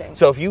 Interesting.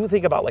 So if you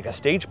think about like a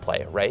stage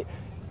play, right?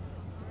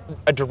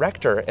 A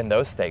director in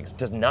those things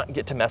does not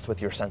get to mess with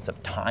your sense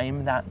of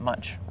time that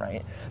much,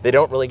 right? They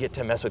don't really get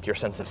to mess with your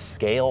sense of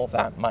scale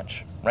that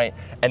much, right?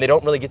 And they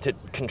don't really get to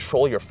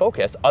control your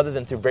focus other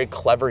than through very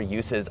clever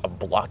uses of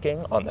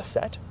blocking on the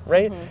set,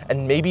 right?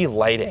 And maybe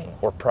lighting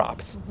or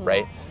props,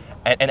 right?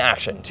 And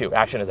action too.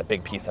 Action is a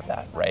big piece of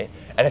that, right?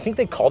 And I think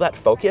they call that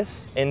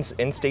focus in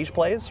stage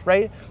plays,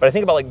 right? But I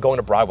think about like going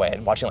to Broadway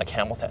and watching like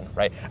Hamilton,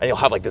 right? And you'll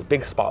have like this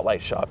big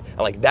spotlight show up, and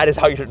like that is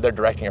how they're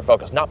directing your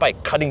focus, not by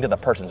cutting to the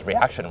person's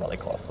reaction really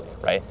closely,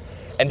 right?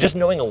 And just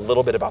knowing a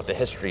little bit about the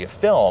history of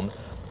film,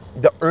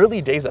 the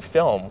early days of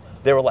film,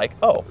 they were like,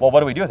 oh, well, what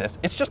do we do with this?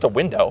 It's just a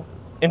window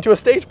into a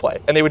stage play.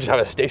 And they would just have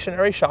a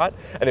stationary shot,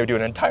 and they would do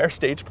an entire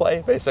stage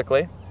play,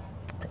 basically.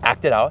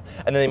 act it out,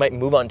 and then they might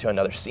move on to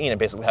another scene and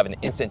basically have an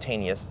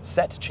instantaneous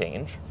set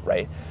change,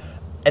 right?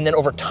 And then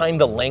over time,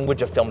 the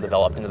language of film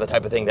developed into the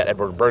type of thing that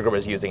Edward Berger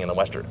was using in the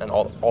Western, and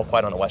all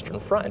Quiet on the Western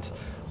Front,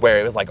 where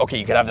it was like, okay,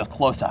 you could have this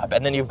close-up,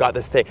 and then you've got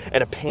this thing,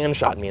 and a pan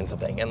shot means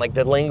something, and like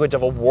the language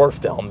of a war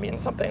film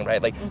means something,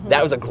 right? Like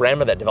that was a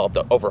grammar that developed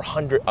over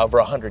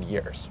 100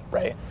 years,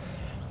 right?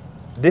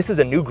 This is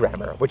a new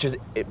grammar,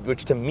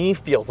 which to me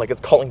feels like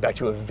it's calling back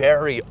to a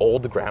very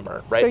old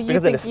grammar, right? So you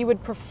think you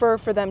would prefer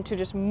for them to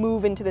just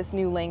move into this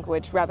new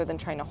language rather than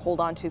trying to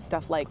hold on to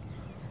stuff like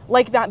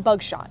that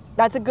bug shot.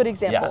 That's a good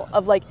example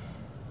of like,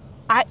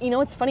 you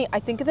know, it's funny. I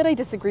think that I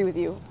disagree with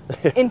you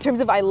in terms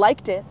of I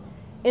liked it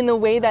in the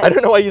way that... I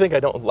don't know why you think I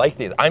don't like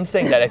these. I'm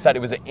saying that I thought it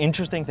was an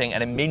interesting thing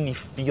and it made me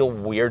feel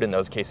weird in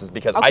those cases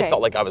because I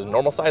felt like I was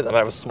normal size and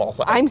I was small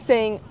size. I'm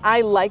saying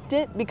I liked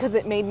it because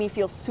it made me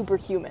feel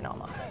superhuman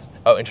almost.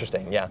 Oh,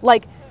 interesting, yeah.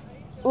 Like,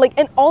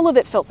 and all of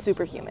it felt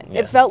superhuman.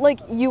 Yeah. It felt like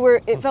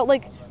it felt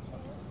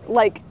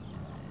like,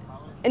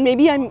 and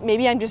maybe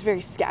I'm just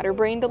very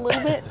scatterbrained a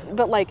little bit,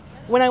 but like,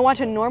 when I watch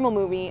a normal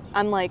movie,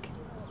 I'm like,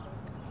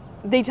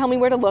 they tell me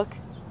where to look,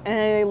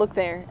 and I look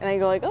there, and I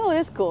go like, oh,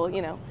 that's cool,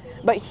 you know.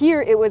 But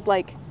here, it was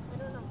like,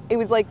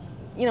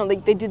 you know,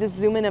 like they do this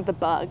zoom in of the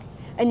bug,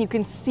 and you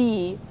can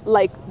see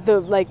like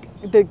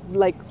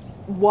the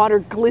water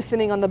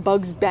glistening on the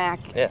bug's back,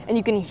 and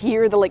you can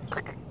hear the like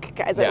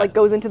as it like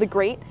goes into the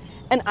grate.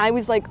 And I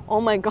was like, oh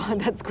my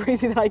God, that's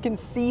crazy that I can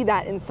see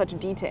that in such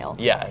detail.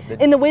 Yeah.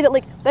 In the way that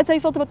like, that's how I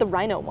felt about the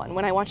rhino one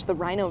when I watched the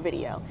rhino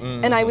video.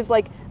 And I was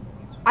like,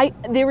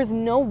 there was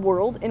no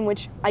world in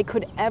which I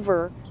could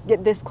ever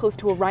get this close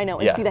to a rhino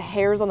and see the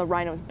hairs on the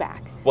rhino's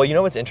back. Well, you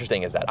know what's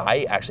interesting is that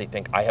I actually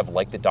think I have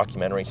liked the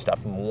documentary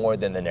stuff more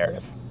than the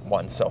narrative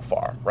one so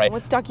far, right?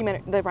 What's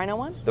documentary? The rhino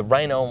one? The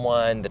rhino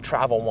one, the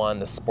travel one,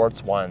 the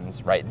sports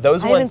ones, right?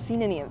 Those ones. I haven't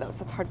seen any of those.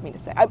 That's hard for me to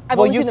say. I've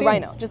only seen the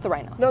rhino, just the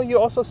rhino. No, you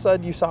also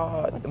said you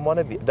saw one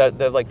of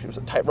the like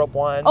tightrope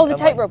one. Oh, the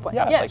tightrope one.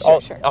 Yeah,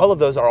 like sure. All of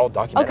those are all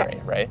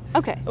documentary, right?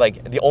 Okay.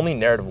 Like the only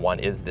narrative one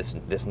is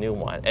this new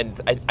one, and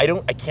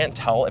I can't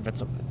tell if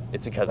it's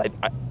because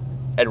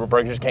Edward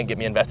Berger just can't get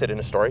me invested in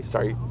a story.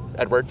 Sorry,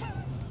 Edward.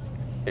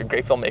 You're a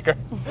great filmmaker.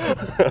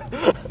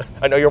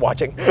 I know you're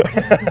watching.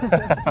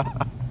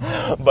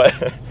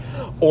 But,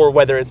 or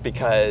whether it's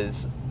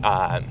because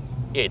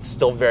it's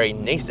still very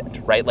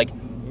nascent, right? Like,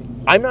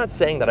 I'm not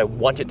saying that I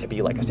want it to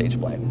be like a stage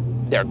play.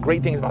 There are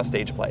great things about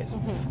stage plays.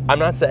 I'm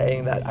not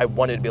saying that I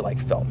want it to be like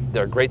film.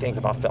 There are great things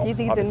about film. You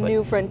think it's a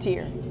new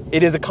frontier?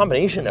 It is a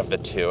combination of the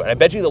two, and I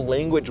bet you the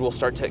language will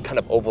start to kind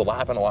of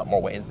overlap in a lot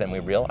more ways than we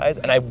realize,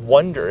 and I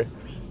wonder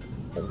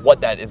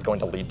what that is going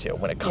to lead to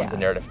when it comes to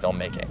narrative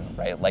filmmaking,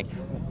 right? Like,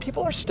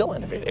 people are still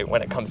innovating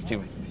when it comes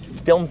to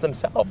films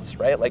themselves,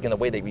 right? Like in the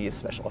way that we use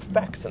special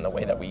effects, and the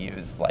way that we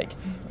use like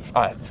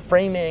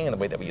framing, and the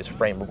way that we use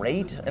frame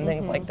rate and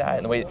things like that,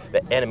 and the way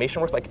that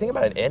animation works. Like, think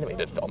about an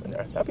animated film in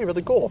there. That'd be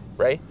really cool,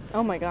 right?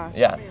 Oh my gosh.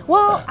 Yeah.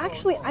 Well,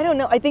 actually, I don't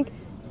know.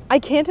 I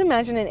can't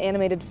imagine an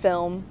animated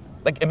film.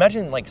 Like,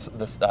 imagine like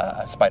the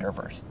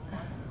Spider-Verse.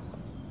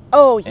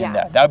 Oh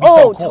yeah. That would be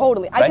so cool.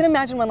 Totally. Right? I can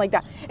imagine one like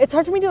that. It's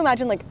hard for me to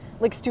imagine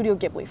like Studio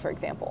Ghibli, for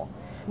example,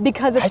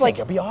 because it's I think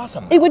it'd be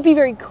awesome. It would be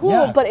very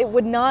cool, but it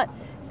would not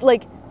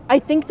like. I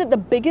think that the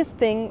biggest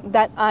thing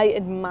that I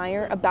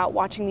admire about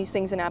watching these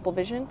things in Apple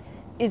Vision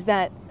is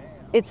that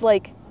it's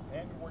like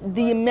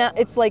the amount.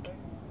 It's like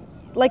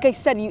I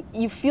said,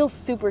 you feel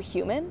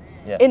superhuman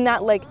in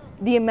that like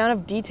the amount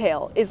of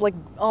detail is like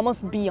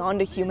almost beyond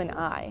a human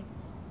eye,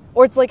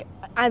 or it's like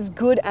as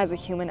good as a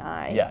human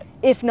eye,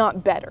 if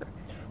not better.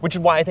 Which is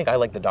why I think I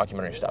like the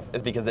documentary stuff,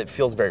 is because it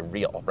feels very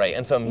real, right?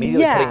 And so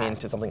immediately putting me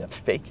into something that's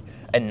fake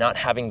and not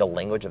having the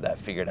language of that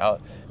figured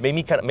out made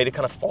it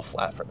kind of fall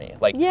flat for me.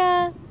 Like,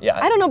 I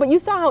don't know, but you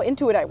saw how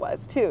into it I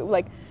was too.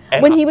 Like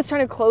when he was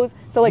trying to close,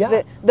 so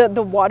like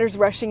the water's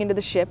rushing into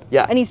the ship,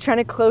 and he's trying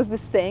to close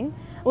this thing,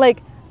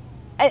 like,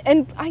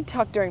 and I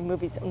talk during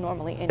movies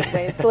normally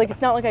anyways, so like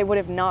it's not like I would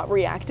have not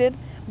reacted,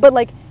 but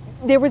like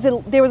there was a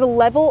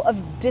level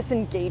of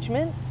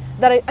disengagement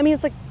that I mean,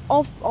 it's like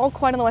all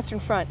Quiet on the Western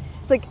Front.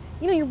 Like,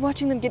 you know, you're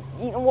watching them get,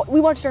 you know,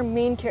 we watched our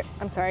main character,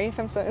 I'm sorry if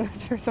I'm spoiling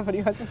this for somebody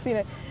who hasn't seen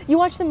it. You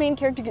watch the main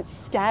character get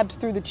stabbed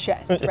through the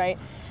chest, right?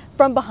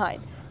 From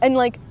behind. And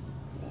like,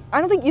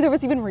 I don't think either of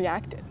us even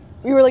reacted.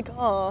 We were like,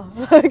 oh,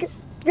 like,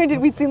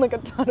 granted we'd seen like a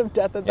ton of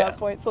death at that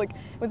point, so like,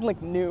 it wasn't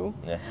like new.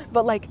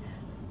 But like,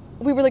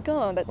 we were like,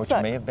 oh, that sucks.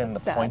 Which may have been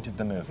the point of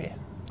the movie.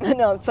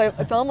 No,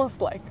 it's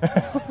almost like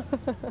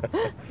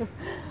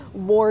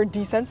war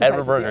desensitizes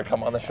Edward Berger,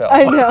 come on the show.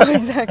 I know,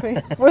 exactly.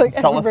 We're like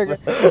Edward Berger.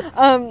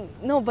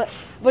 No, but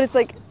it's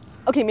like,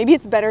 okay, maybe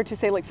it's better to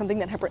say like something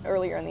that happened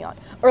earlier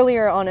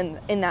on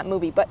in that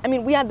movie. But I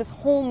mean, we had this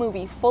whole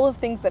movie full of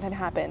things that had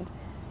happened.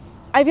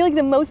 I feel like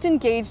the most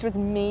engaged was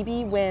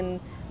maybe when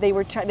they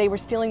were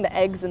stealing the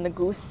eggs and the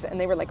goose, and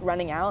they were like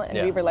running out,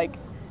 and we were like.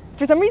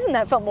 For some reason,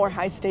 that felt more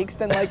high stakes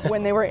than like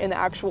when they were in the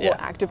actual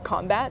active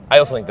combat. I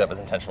also think that was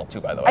intentional too,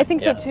 by the way. I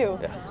think so too,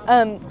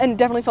 and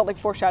definitely felt like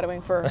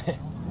foreshadowing for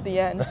the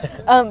end.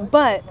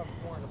 But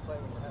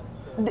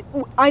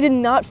I did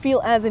not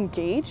feel as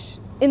engaged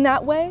in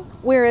that way.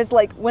 Whereas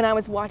like when I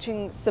was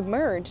watching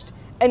Submerged,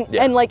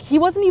 and like he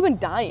wasn't even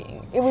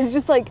dying. It was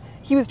just like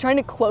he was trying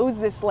to close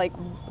this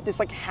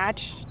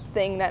hatch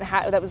thing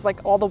that was like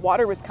all the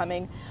water was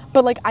coming,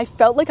 but like I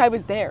felt like I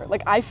was there.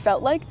 Like I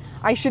felt like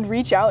I should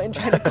reach out and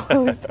try to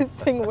close this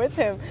thing with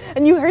him.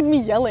 And you heard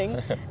me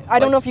yelling. I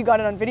don't know if you got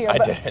it on video,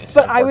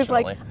 but I was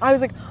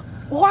like,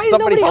 why is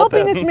nobody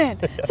helping this man?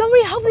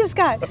 Somebody help this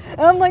guy. And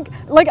I'm like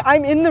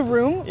I'm in the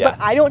room, but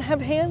I don't have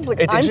hands.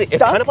 Like I'm stuck.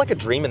 It's kind of like a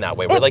dream in that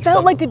way. Where it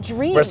felt like a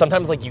dream. Where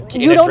sometimes like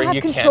you don't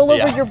have control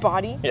over your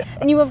body,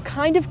 and you have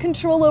kind of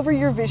control over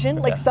your vision.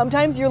 Like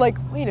sometimes you're like,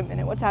 wait a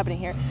minute, what's happening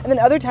here? And then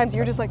other times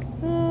you're just like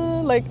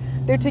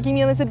they're taking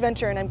me on this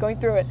adventure and I'm going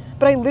through it.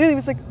 But I literally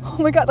was like, oh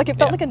my God, like it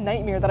felt like a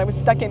nightmare that I was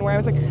stuck in, where I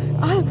was like,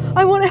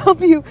 I want to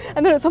help you.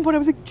 And then at some point I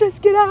was like,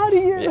 just get out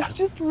of here,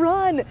 just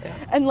run.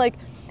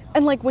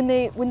 And when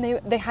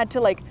they had to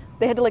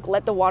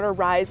let the water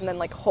rise and then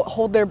like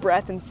hold their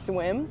breath and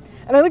swim.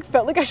 And I like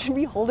felt like I should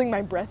be holding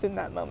my breath in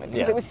that moment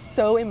because it was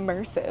so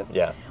immersive.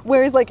 Yeah.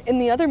 Whereas like in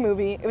the other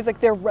movie, it was like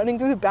they're running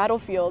through the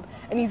battlefield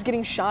and he's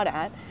getting shot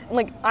at. And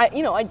like I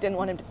didn't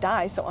want him to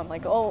die, so I'm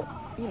like, oh,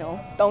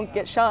 don't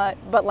get shot.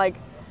 But like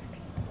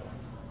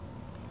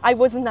I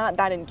was not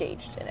that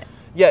engaged in it.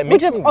 Yeah, it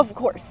makes of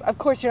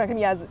course you're not gonna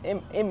be as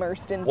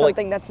immersed in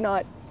something that's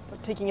not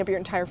taking up your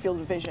entire field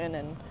of vision.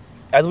 And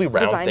as we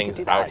round things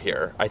out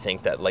here, I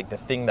think that like the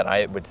thing that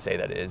I would say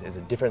that is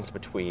a difference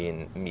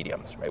between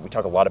mediums, right? We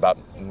talk a lot about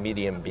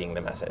medium being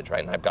the message,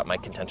 right? And I've got my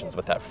contentions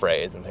with that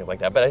phrase and things like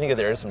that, but I think that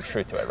there is some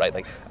truth to it, right?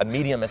 Like a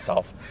medium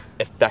itself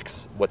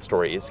affects what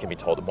stories can be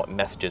told and what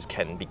messages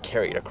can be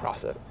carried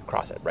across it,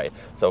 right?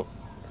 So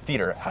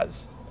theater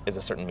is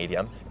a certain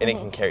medium, and it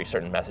can carry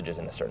certain messages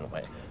in a certain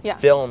way. Yeah.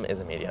 Film is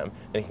a medium,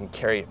 and it can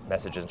carry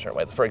messages in a certain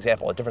way. For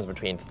example, a difference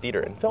between theater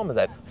and film is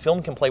that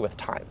film can play with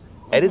time.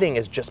 Editing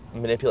is just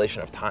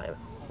manipulation of time,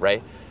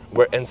 right?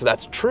 And so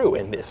that's true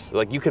in this.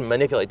 Like you can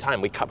manipulate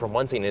time. We cut from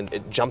one scene and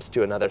it jumps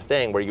to another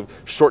thing where you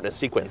shorten a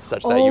sequence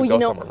such that you go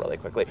somewhere really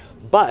quickly.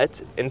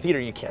 But in theater,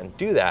 you can't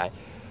do that.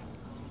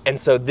 And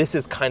so this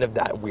is kind of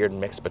that weird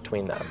mix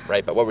between them,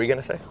 right? But what were you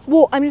gonna say?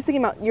 Well, I'm just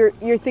thinking about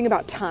your thing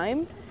about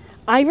time.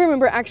 I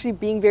remember actually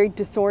being very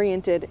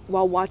disoriented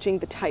while watching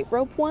the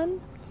tightrope one,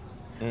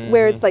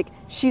 where it's like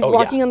she's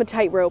walking on the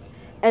tightrope.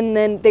 And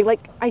then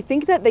I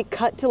think that they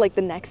cut to like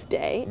the next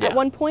day at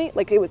one point.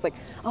 Like it was like,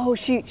 oh,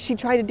 she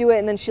tried to do it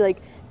and then she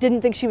like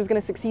didn't think she was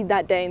gonna succeed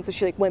that day. And so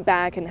she like went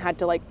back and had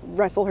to like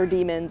wrestle her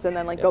demons and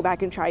then like go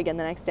back and try again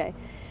the next day.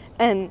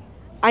 And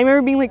I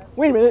remember being like,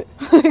 wait a minute.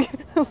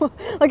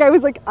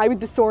 I was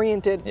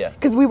disoriented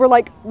because we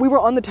were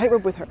on the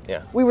tightrope with her.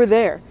 Yeah. We were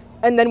there.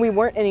 And then we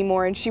weren't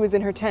anymore and she was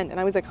in her tent. And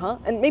I was like, huh?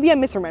 And maybe I'm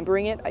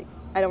misremembering it.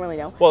 I don't really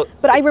know. Well,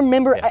 but I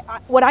remember,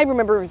 what I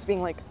remember was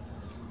being like,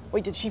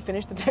 wait, did she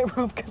finish the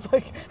tightrope? Because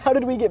like, how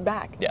did we get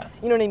back? Yeah.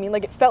 You know what I mean?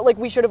 Like it felt like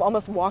we should have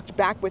almost walked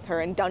back with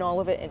her and done all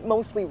of it in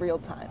mostly real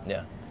time.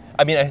 Yeah.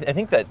 I mean, I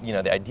think that,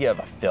 the idea of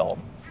a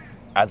film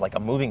as like a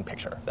moving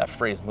picture, that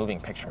phrase moving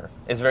picture,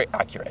 is very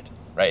accurate,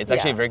 right? It's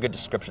actually a very good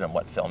description of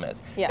what film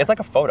is. Yeah. It's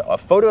like a photo. A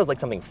photo is like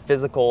something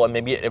physical and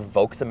maybe it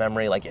evokes a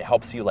memory, like it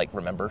helps you like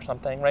remember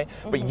something, right?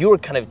 But you are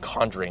kind of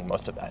conjuring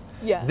most of that.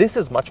 Yeah. This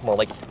is much more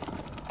like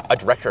a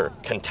director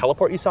can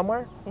teleport you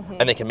somewhere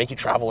and they can make you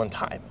travel in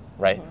time,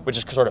 right? Which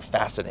is sort of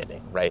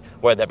fascinating, right?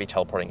 Whether that be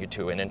teleporting you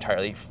to an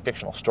entirely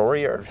fictional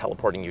story or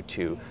teleporting you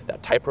to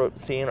that tightrope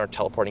scene or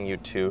teleporting you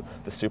to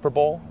the Super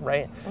Bowl,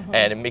 right?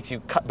 And it makes you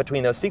cut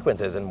between those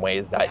sequences in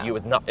ways that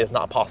is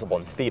not possible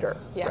in theater,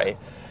 right?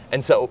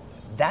 And so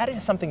that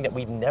is something that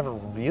we've never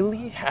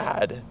really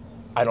had,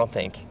 I don't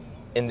think,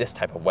 in this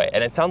type of way.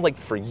 And it sounds like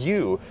for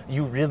you,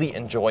 you really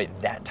enjoy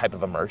that type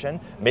of immersion,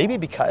 maybe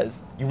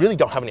because you really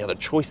don't have any other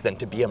choice than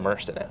to be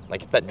immersed in it.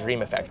 Like it's that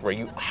dream effect where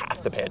you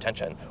have to pay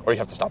attention or you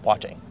have to stop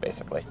watching,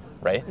 basically,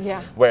 right?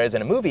 Yeah. Whereas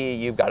in a movie,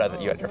 you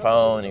got your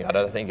phone, you got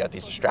other things, you got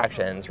these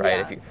distractions,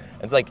 right? Yeah.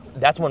 It's like,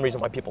 that's one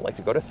reason why people like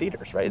to go to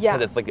theaters, right? It's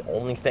because it's like the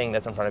only thing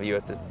that's in front of you.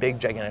 It's this big,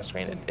 gigantic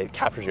screen. It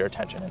captures your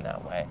attention in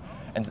that way.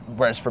 And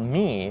whereas for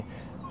me,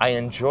 I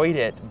enjoyed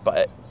it,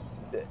 but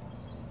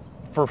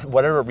for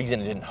whatever reason,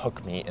 it didn't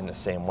hook me in the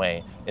same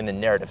way in the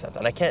narrative sense.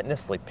 And I can't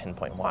necessarily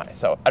pinpoint why.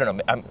 So I don't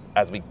know,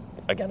 as we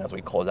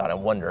close out, I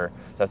wonder,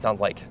 that sounds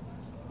like,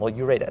 well,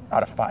 you rate it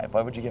out of 5.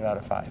 What would you give it out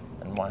of 5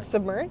 and why?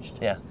 Submerged?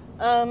 Yeah.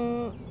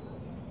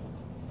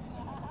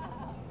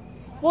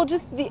 Well,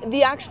 just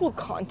the actual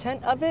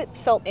content of it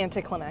felt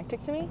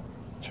anticlimactic to me.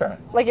 Sure.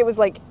 Like it was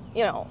like,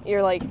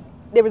 you're like,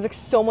 there was like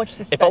so much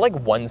suspense. It felt like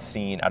one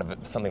scene out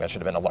of something that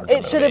should have been a larger movie.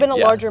 It should have been a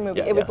larger movie.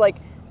 It was like,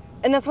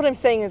 and that's what I'm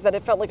saying is that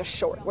it felt like a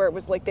short, where it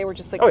was like they were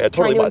just like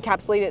trying to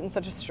encapsulate it in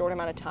such a short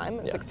amount of time.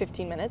 It's like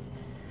 15 minutes.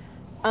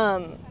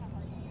 So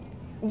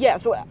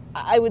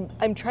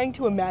I'm trying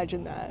to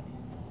imagine that.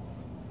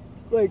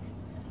 Like,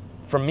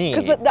 for me,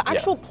 because the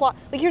actual plot,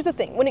 like here's the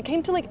thing, when it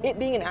came to like it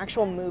being an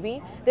actual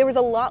movie, there was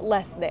a lot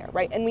less there,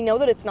 right? And we know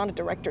that it's not a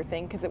director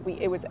thing because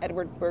it was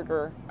Edward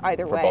Berger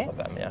either way. For both of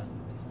them, yeah.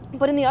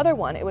 But in the other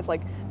one, it was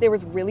like there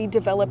was really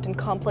developed and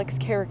complex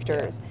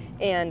characters,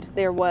 and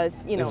there was,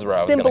 you know,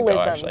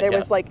 symbolism. There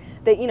was like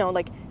you know,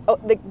 like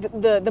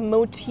the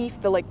motif,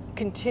 the like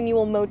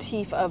continual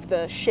motif of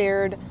the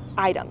shared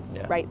items,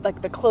 right?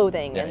 Like the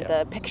clothing and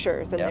the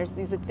pictures, and there's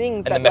these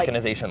things and that the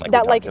mechanization, like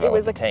that like about it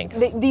was like like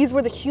tanks. These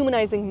were the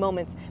humanizing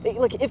moments.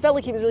 Like it felt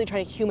like he was really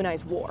trying to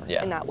humanize war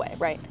in that way,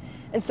 right?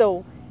 And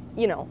so,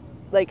 you know,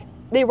 like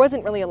there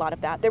wasn't really a lot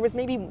of that. There was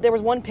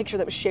one picture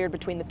that was shared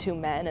between the two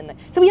men, and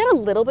so we had a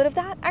little bit of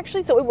that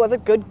actually. So it was a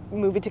good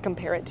movie to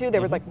compare it to.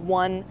 There was like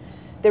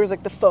there was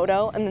like the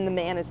photo, and then the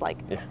man is like,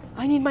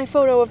 I need my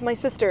photo of my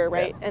sister,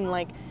 right? And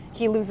like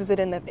he loses it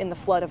in the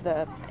flood of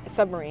the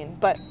submarine.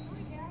 But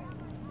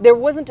there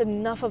wasn't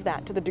enough of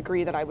that to the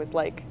degree that I was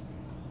like,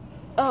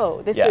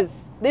 oh,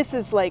 this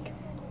is like.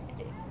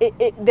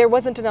 There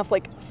wasn't enough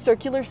like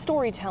circular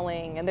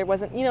storytelling, and there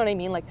wasn't, you know what I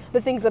mean, like the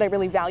things that I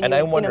really value. And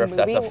I wonder in a if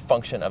movie. that's a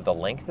function of the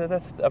length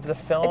of the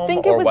film, I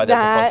think or was whether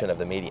it's a function of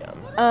the medium.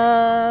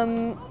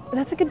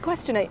 That's a good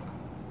question.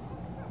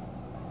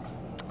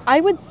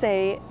 I would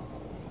say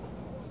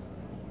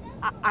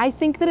I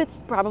think that it's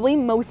probably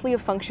mostly a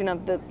function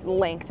of the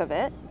length of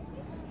it.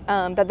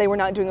 That they were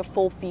not doing a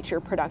full feature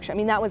production. I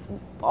mean, that was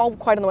All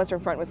Quiet on the Western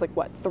Front was like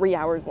what, 3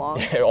 hours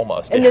long?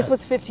 Almost. And this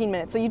was 15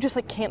 minutes. So you just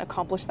like can't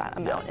accomplish that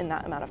amount in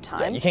that amount of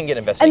time. Yeah, you can't get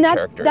invested in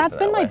characters. And that's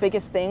been my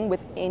biggest thing with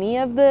any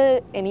of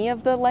the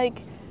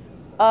like,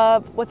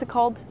 what's it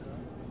called?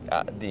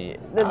 The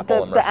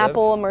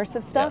Apple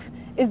immersive stuff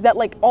is that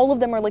like all of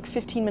them are like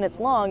 15 minutes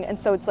long, and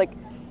so it's like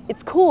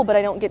it's cool, but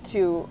I don't get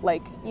to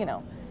like, you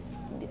know,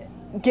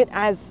 get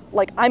as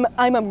like I'm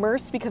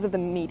immersed because of the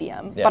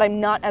medium, but I'm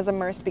not as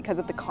immersed because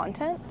of the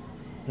content.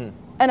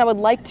 And I would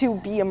like to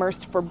be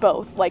immersed for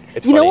both. Like,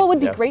 it's you funny, know what would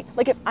be great?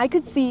 Like if I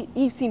could see,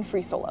 you've seen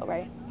Free Solo,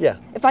 right? Yeah.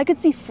 If I could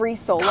see Free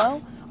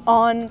Solo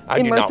on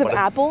immersive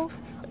Apple,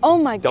 oh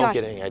my gosh. Don't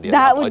get any idea.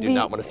 That would I do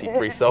not want to see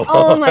Free Solo.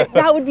 Oh my,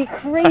 that would be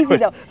crazy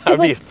though. I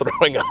would be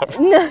throwing up.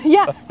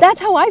 Yeah,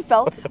 that's how I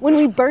felt when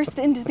we burst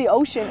into the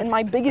ocean, and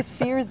my biggest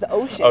fear is the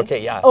ocean.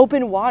 Okay, yeah.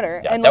 Open water.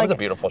 Yeah, and that like, was a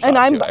beautiful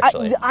shot too,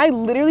 actually. I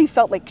literally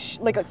felt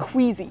like a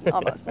queasy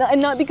almost, and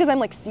not because I'm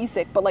like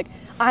seasick, but like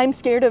I'm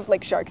scared of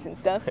like sharks and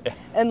stuff,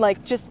 and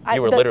like just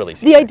you were literally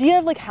seasick. The idea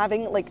of like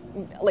having like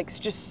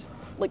just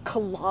like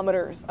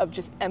kilometers of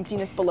just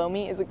emptiness below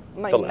me is like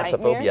my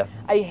nightmare.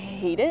 I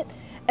hate it,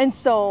 and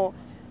so.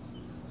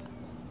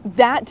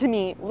 That to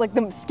me, like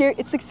the scary,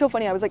 it's like so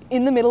funny. I was like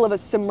in the middle of a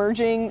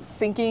submerging,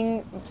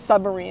 sinking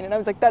submarine, and I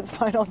was like, that's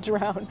fine, I'll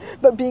drown.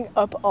 But being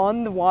up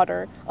on the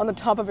water, on the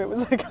top of it, was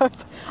like,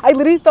 I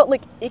literally felt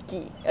like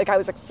icky. Like I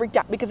was like freaked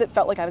out because it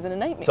felt like I was in a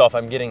nightmare. So if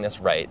I'm getting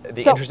this right,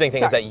 the interesting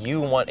thing is that you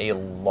want a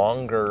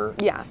longer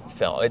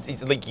film.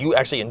 It's like you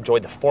actually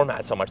enjoyed the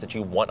format so much that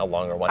you want a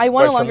longer one. I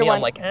want a longer longer one.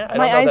 I'm like, I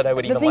don't know that I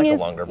would even like a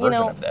longer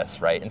version of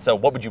this, right? And so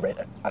what would you rate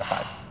it out of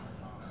 5?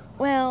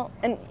 Well,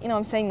 and you know,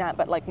 I'm saying that,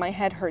 but like my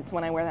head hurts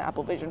when I wear the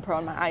Apple Vision Pro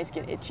and my eyes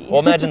get itchy. Well,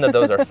 imagine that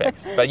those are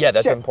fixed. But yeah,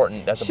 that's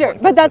important. That's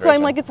important. But that's why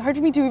I'm like, it's hard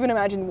for me to even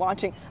imagine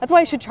watching. That's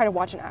why I should try to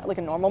watch like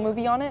a normal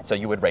movie on it. So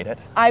you would rate it?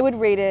 I would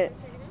rate it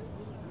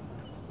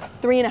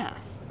 3.5.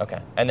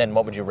 Okay. And then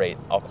what would you rate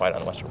All Quiet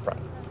on the Western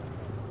Front?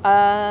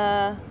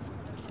 Out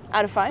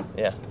of 5?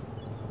 Yeah.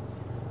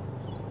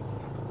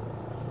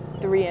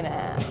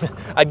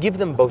 3.5. I'd give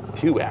them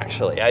both 2,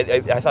 actually.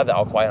 I thought that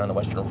All Quiet on the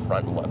Western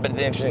Front was, but it's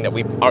interesting that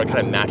we are kind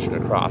of matched it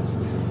across.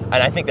 And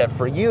I think that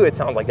for you, it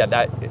sounds like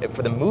that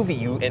for the movie,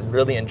 you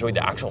really enjoyed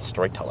the actual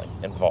storytelling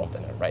involved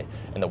in it, right?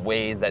 And the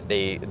ways that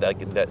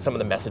some of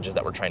the messages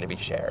that were trying to be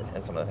shared,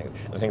 and some of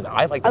the things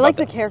I liked. I like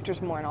the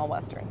characters more in All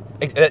Western.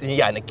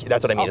 Yeah, and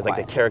that's what I mean. Is like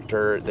the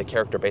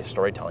character-based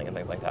storytelling and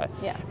things like that.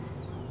 Yeah.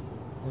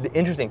 The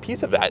interesting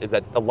piece of that is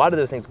that a lot of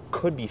those things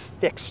could be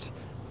fixed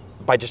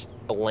by just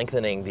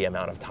lengthening the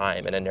amount of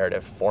time in a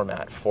narrative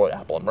format for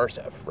Apple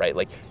Immersive, right?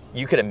 Like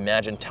you could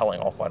imagine telling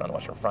All Quiet on the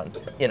Western Front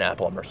in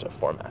Apple Immersive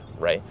format,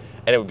 right?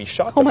 And it would be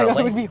shot differently. Oh my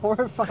God, it would be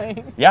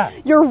horrifying. Yeah.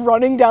 You're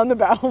running down the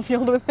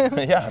battlefield with him.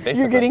 Yeah,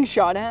 basically. You're getting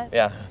shot at.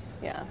 Yeah.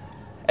 Yeah.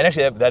 And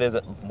actually, that is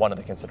one of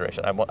the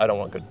considerations. I don't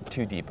want to go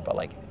too deep, but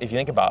like if you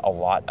think about a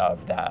lot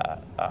of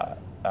the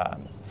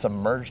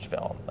Submerged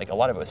film, like a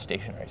lot of it was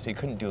stationary, so you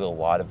couldn't do a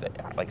lot of the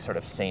like sort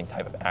of same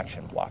type of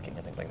action blocking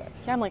and things like that.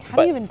 Yeah, I'm like, how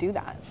do you even do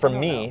that? For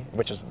me,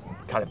 which is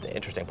kind of the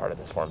interesting part of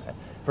this format,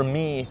 for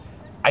me,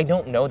 I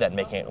don't know that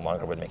making it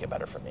longer would make it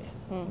better for me.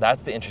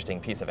 That's the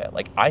interesting piece of it.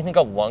 Like I think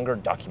a longer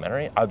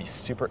documentary I would be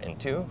super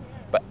into,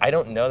 but I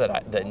don't know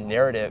that the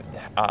narrative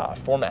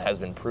format has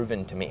been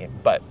proven to me.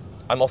 But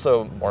I'm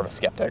also more of a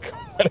skeptic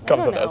when it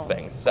comes to those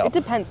things. So it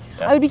depends.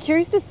 Yeah. I would be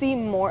curious to see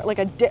more like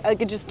a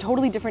just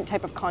totally different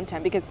type of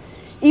content, because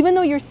even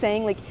though you're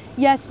saying like,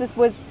 yes, this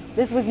was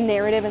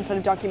narrative instead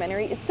of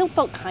documentary, it still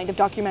felt kind of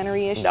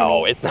documentary-ish to me.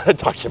 No, it's not a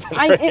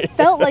documentary. It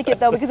felt like it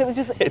though, because it was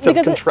just it's a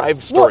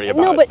contrived story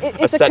about no, but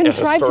it's a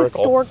contrived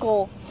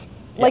historical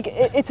like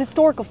it's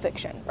historical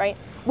fiction, right?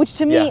 Which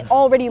to me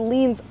already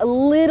leans a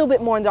little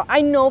bit more into,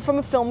 I know from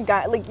a film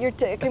guy, like you're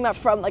talking about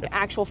from like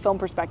actual film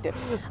perspective.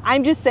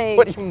 I'm just saying.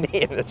 What do you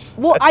mean?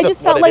 Well, I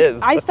just felt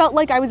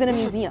like I was in a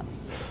museum.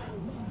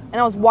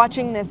 and I was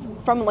watching this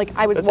from like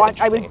I was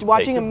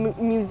watching a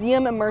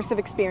museum immersive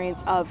experience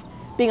of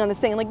being on this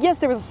thing. And like, yes,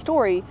 there was a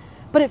story,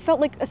 but it felt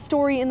like a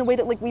story in the way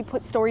that like we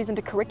put stories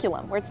into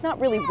curriculum, where it's not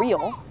really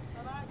real,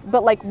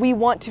 but like we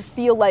want to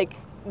feel like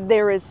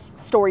there is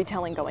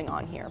storytelling going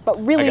on here.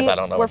 But really,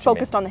 we're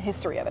focused on the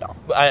history of it all.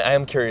 I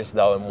am curious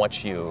though, in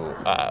what you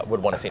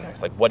would want to see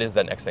next. Like, what is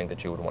the next thing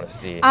that you would want to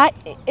see?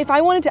 If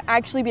I wanted to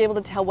actually be able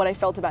to tell what I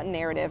felt about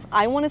narrative,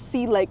 I want to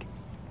see like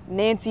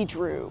Nancy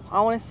Drew.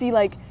 I want to see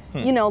like,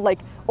 you know, like,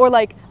 or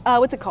like,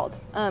 what's it called?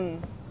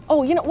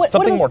 Oh, you know what?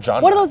 Something more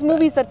genre. What are those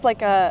movies that's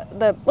like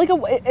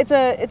it's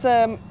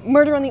a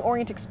Murder on the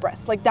Orient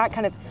Express, like that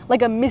kind of,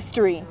 like a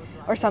mystery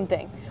or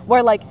something,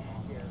 where like,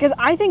 because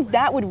I think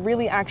that would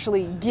really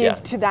actually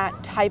give to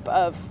that type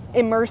of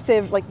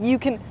immersive, like you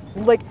can,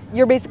 like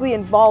you're basically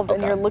involved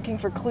and you're looking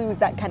for clues,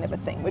 that kind of a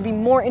thing would be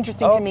more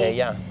interesting to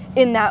me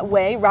in that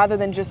way, rather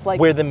than just like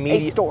where the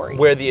media, a story.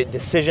 Where the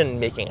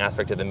decision-making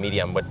aspect of the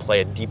medium would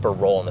play a deeper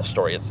role in the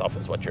story itself,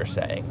 is what you're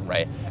saying,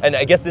 right? And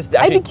I guess this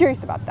actually, I'd be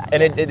curious about that.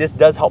 And this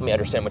does help me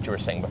understand what you were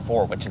saying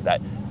before, which is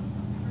that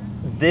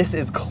this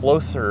is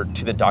closer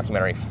to the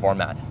documentary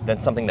format than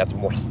something that's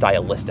more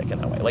stylistic in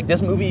that way. Like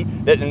this movie,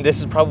 and this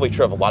is probably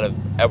true of a lot of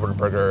Edward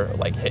Berger,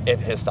 like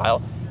his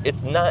style,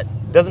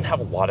 doesn't have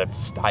a lot of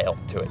style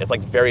to it. It's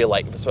like very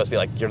like, it's supposed to be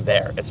like, you're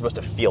there. It's supposed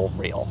to feel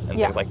real and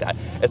things like that.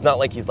 It's not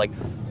like he's like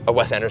a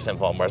Wes Anderson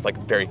film where it's like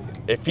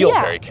it feels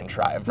very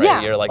contrived, right?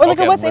 Yeah, you're like, or like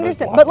a Wes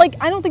Anderson, but like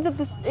I don't think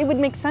that it would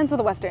make sense with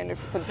a Wes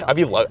Anderson film.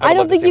 I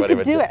don't think you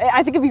could do it.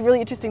 I think it'd be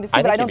really interesting to see,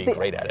 but I don't think he'd be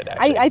great at it,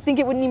 actually. I think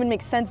it wouldn't even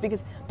make sense, because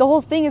the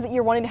whole thing is that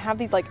you're wanting to have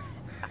these like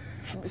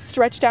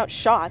stretched out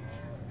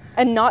shots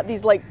and not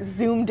these like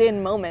zoomed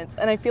in moments,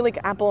 and I feel like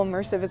Apple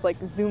Immersive is like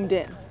zoomed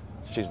in.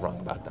 She's wrong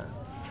about that.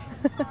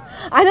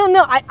 I don't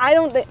know. I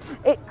don't think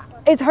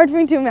it's hard for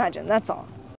me to imagine. That's all.